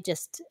I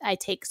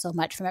take so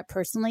much from it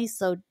personally.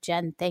 So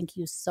Jen, thank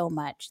you so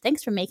much.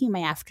 Thanks for making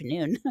my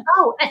afternoon.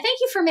 Oh, I thank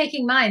you for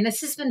making mine.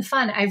 This has been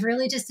fun. I've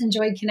really just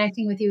enjoyed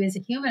connecting with you as a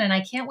human and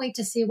I can't wait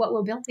to see what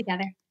we'll build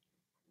together.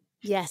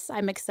 Yes,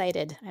 I'm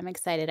excited.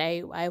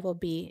 I will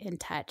be in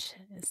touch.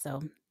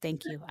 So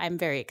thank you. I'm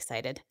very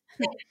excited.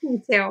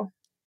 Me too.